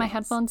things with my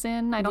headphones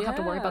in. I don't have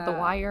to worry about the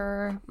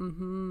wire.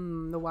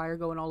 The wire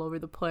going all over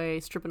the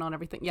place, tripping on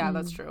everything. Yeah,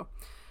 that's true.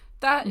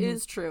 That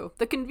is true.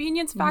 The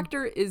convenience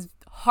factor is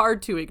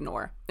hard to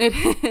ignore. It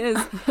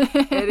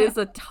is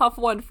a tough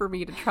one for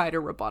me to try to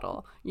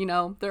rebuttal. You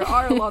know, there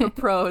are a lot of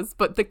pros,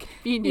 but the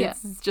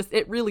convenience is just,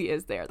 it really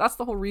is there. That's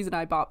the whole reason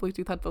I bought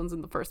Bluetooth headphones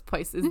in the first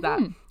place is that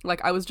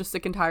like I was just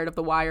sick and tired of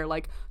the wire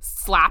like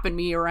slapping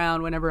me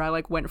around whenever I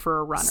like went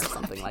for a run or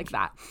something like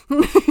that.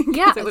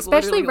 Yeah,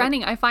 especially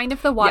running. I find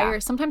if the wire,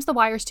 sometimes the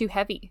wire's too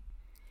heavy.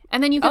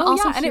 And then you can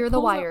also hear the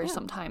wire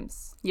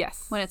sometimes.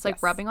 Yes. When it's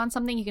like rubbing on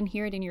something, you can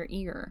hear it in your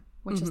ear,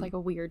 which is like a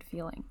weird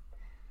feeling.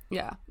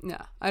 Yeah.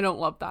 I don't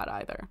love that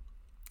either.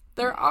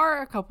 There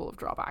are a couple of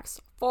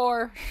drawbacks.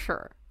 For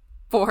sure.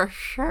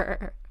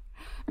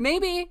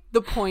 Maybe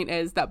the point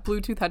is that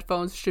Bluetooth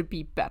headphones should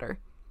be better.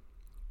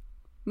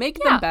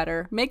 Make them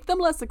better. Make them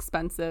less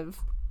expensive.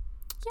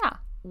 Yeah.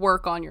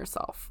 Work on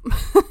yourself.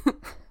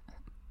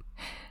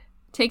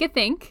 Take a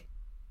think.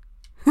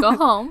 Go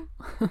home.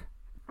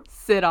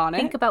 Sit on it.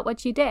 Think about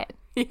what you did.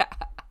 Yeah.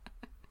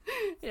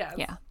 Yes.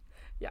 Yeah.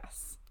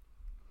 Yes.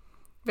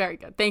 Very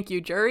good. Thank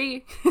you,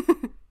 jury.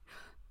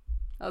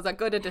 That was a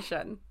good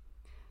addition.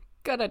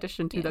 Good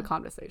addition to the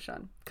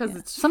conversation. Because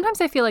it's sometimes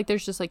I feel like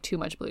there's just like too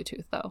much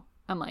Bluetooth though.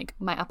 I'm like,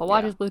 my Apple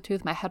Watch is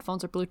Bluetooth, my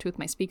headphones are Bluetooth,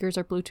 my speakers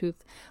are Bluetooth.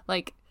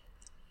 Like,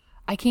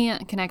 I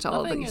can't connect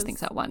all of these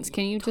things at once.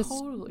 Can you just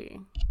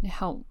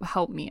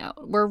help me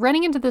out? We're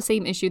running into the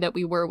same issue that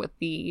we were with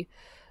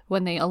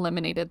when they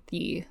eliminated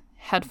the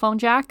headphone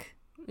jack.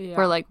 Yeah.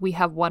 Where like we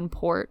have one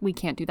port, we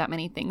can't do that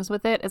many things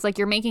with it. It's like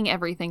you're making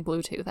everything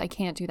Bluetooth. I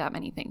can't do that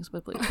many things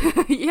with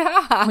Bluetooth.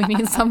 Yeah. We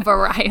need some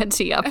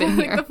variety up in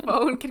here. Like the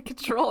phone can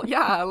control.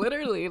 Yeah,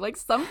 literally. Like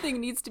something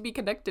needs to be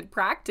connected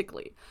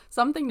practically.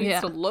 Something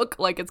needs to look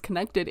like it's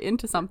connected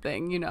into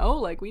something, you know?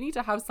 Like we need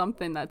to have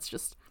something that's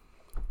just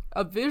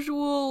a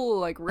visual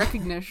like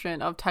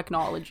recognition of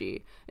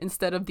technology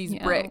instead of these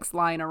bricks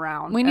lying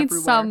around. We need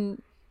everywhere.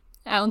 Some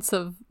ounce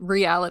of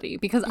reality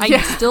because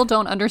I still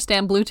don't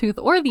understand Bluetooth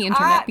or the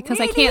internet because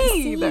I can't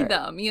see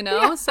them, you know?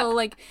 Yeah. So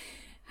like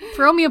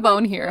throw me a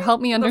bone here. Help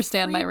me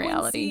understand my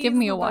reality. Give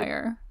me a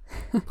wire.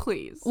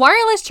 Please.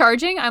 Wireless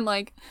charging? I'm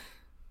like,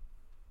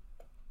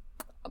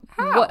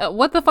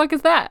 what the fuck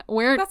is that?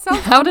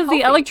 How does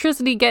the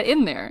electricity get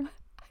in there?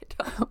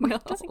 I don't know. Where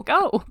does it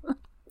go?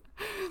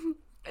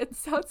 It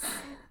sounds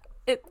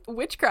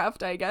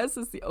witchcraft, I guess,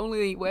 is the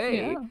only way.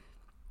 Yeah.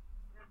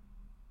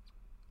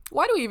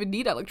 Why do we even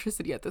need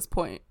electricity at this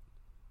point?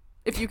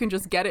 If you can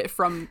just get it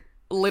from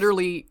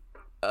literally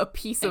a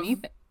piece of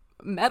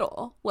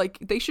metal. Like,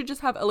 they should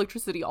just have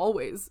electricity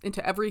always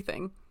into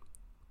everything.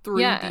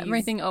 Through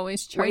everything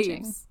always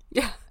charging. Waves.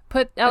 Yeah.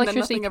 Put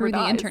electricity through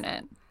the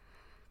internet.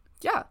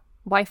 Yeah.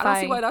 Wi-Fi. I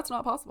don't see why that's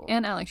not possible.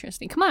 And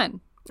electricity. Come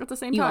on. At the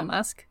same time. Elon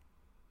Musk.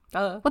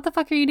 What the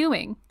fuck are you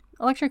doing?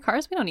 Electric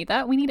cars? We don't need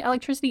that. We need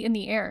electricity in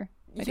the air.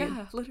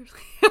 Yeah, literally.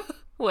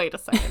 Wait a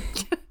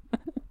second.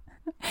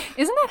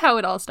 Isn't that how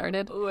it all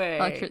started?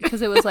 Wait.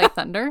 Because it was like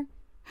thunder.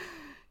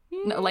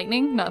 No,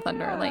 lightning, not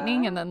thunder,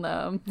 lightning, and then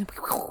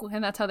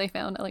and that's how they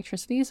found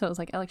electricity. So it was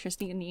like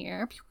electricity in the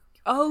air.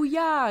 Oh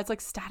yeah, it's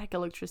like static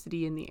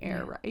electricity in the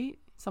air, right?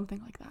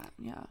 Something like that.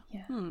 Yeah.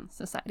 Yeah.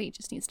 Society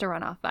just needs to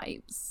run off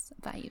vibes.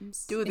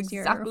 Dude,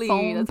 exactly. Your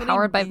phone that's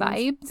powered by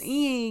vibes.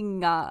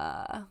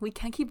 We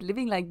can't keep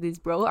living like this,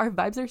 bro. Our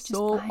vibes are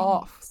so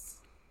off.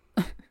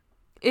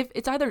 If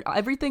it's either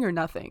everything or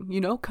nothing,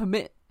 you know,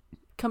 commit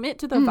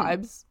to the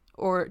vibes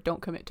or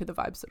don't commit to the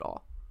vibes at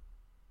all.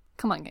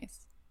 Come on,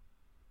 guys.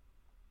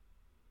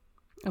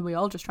 And we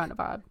all just trying to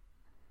vibe.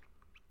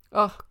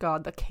 Oh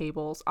god, the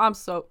cables.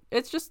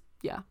 It's just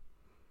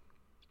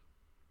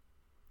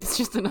it's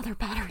just another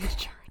battery to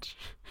charge.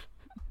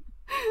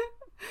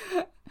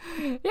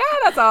 Yeah,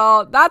 that's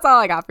all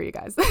I got for you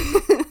guys.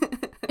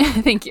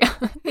 Thank you.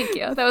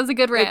 That was a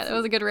good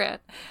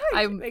rant.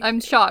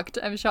 I'm shocked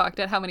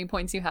at how many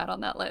points you had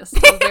on that list.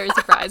 I was very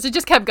surprised. It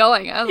just kept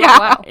going. I was like,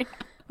 wow.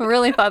 I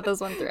really thought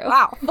this one through.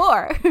 Wow.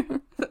 4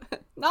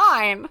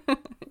 9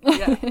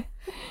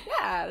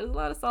 yeah, there's a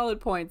lot of solid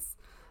points.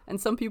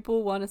 And some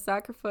people want to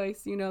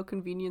sacrifice, you know,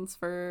 convenience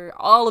for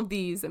all of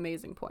these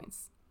amazing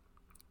points.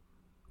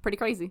 Pretty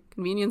crazy.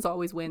 Convenience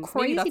always wins.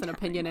 Maybe that's an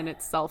opinion in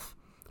itself.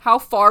 How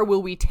far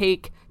will we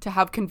take to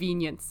have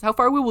convenience? How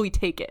far will we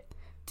take it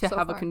to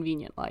have a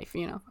convenient life,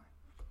 you know?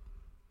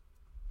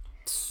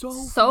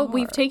 So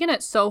we've taken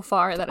it so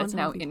far that it's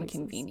now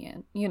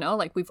inconvenient. You know,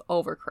 like we've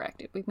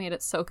overcorrected. We've made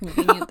it so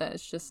convenient that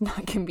it's just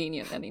not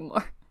convenient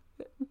anymore.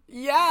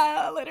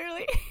 Yeah,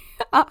 literally.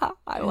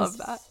 I love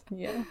that.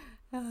 Yeah.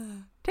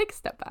 Take a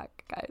step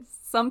back, guys.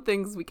 Some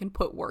things we can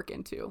put work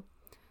into.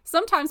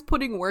 Sometimes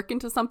putting work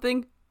into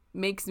something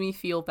makes me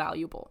feel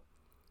valuable.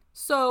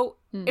 So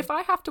if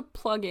I have to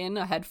plug in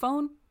a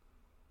headphone,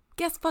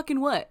 guess fucking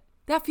what?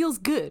 That feels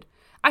good.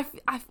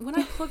 When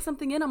I plug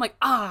something in, I'm like,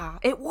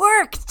 it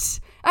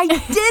worked. I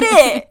did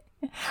it.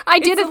 I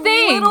did a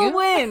thing. Little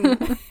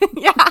win.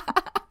 Yeah.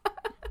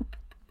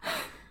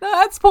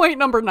 That's point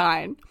number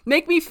 9.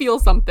 Make me feel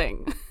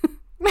something.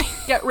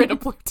 Get rid of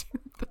Bluetooth.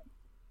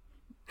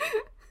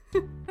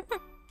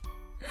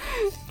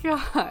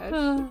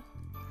 Gosh.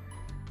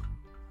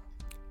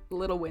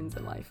 Little wins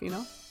in life, you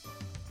know?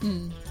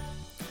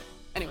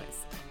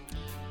 Anyways,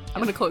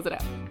 I'm gonna close it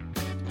out.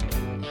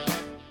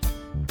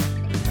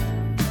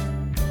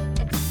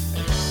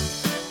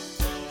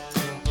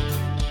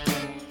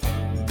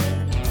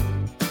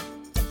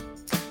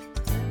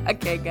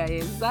 Okay,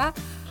 guys.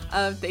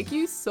 Thank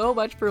you so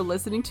much for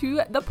listening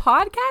to the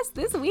podcast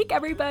this week,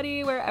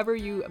 everybody, wherever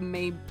you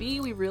may be.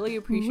 We really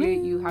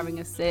appreciate you having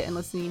a sit and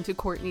listening to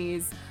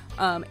Courtney's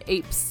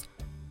apes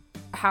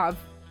have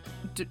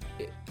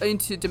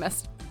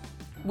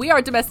we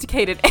are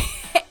domesticated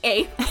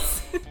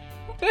apes.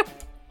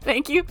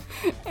 Thank you.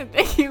 And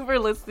thank you for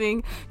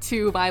listening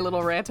to my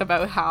little rant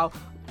about how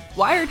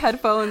wired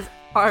headphones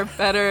are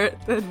better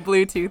than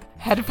Bluetooth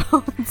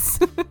headphones.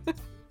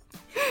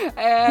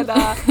 And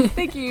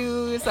thank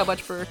you so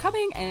much for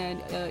coming.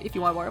 And if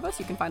you want more of us,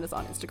 you can find us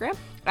on Instagram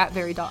at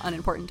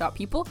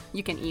very.unimportant.people.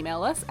 You can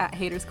email us at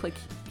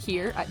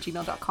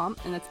hatersclickhere@gmail.com,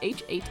 and that's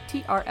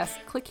HATRS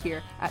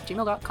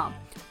clickhere@gmail.com.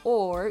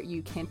 Or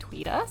you can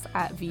tweet us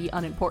at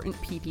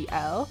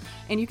theunimportantppl.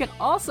 And you can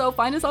also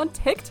find us on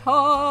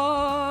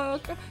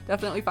TikTok.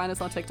 Definitely find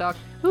us on TikTok.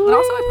 Woo! And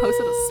also, I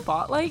posted a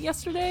spotlight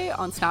yesterday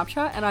on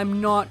Snapchat, and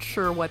I'm not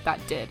sure what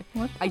that did.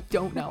 I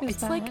don't know.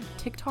 It's like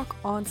TikTok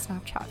on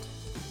Snapchat.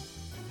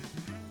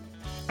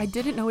 I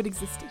didn't know it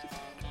existed.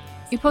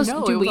 You posted?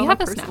 No, do we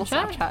have a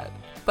Snapchat?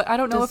 But I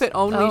don't know if it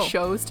only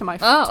shows to my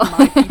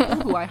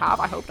people who I have.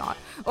 I hope not.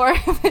 Or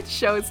if it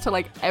shows to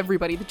like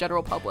everybody, the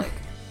general public.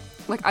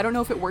 Like, I don't know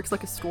if it works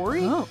like a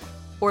story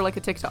or like a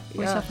TikTok.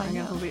 We shall find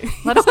out.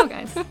 Let us know,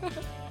 guys.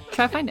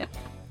 Try to find it.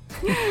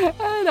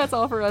 And that's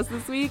all for us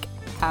this week.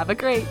 Have a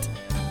great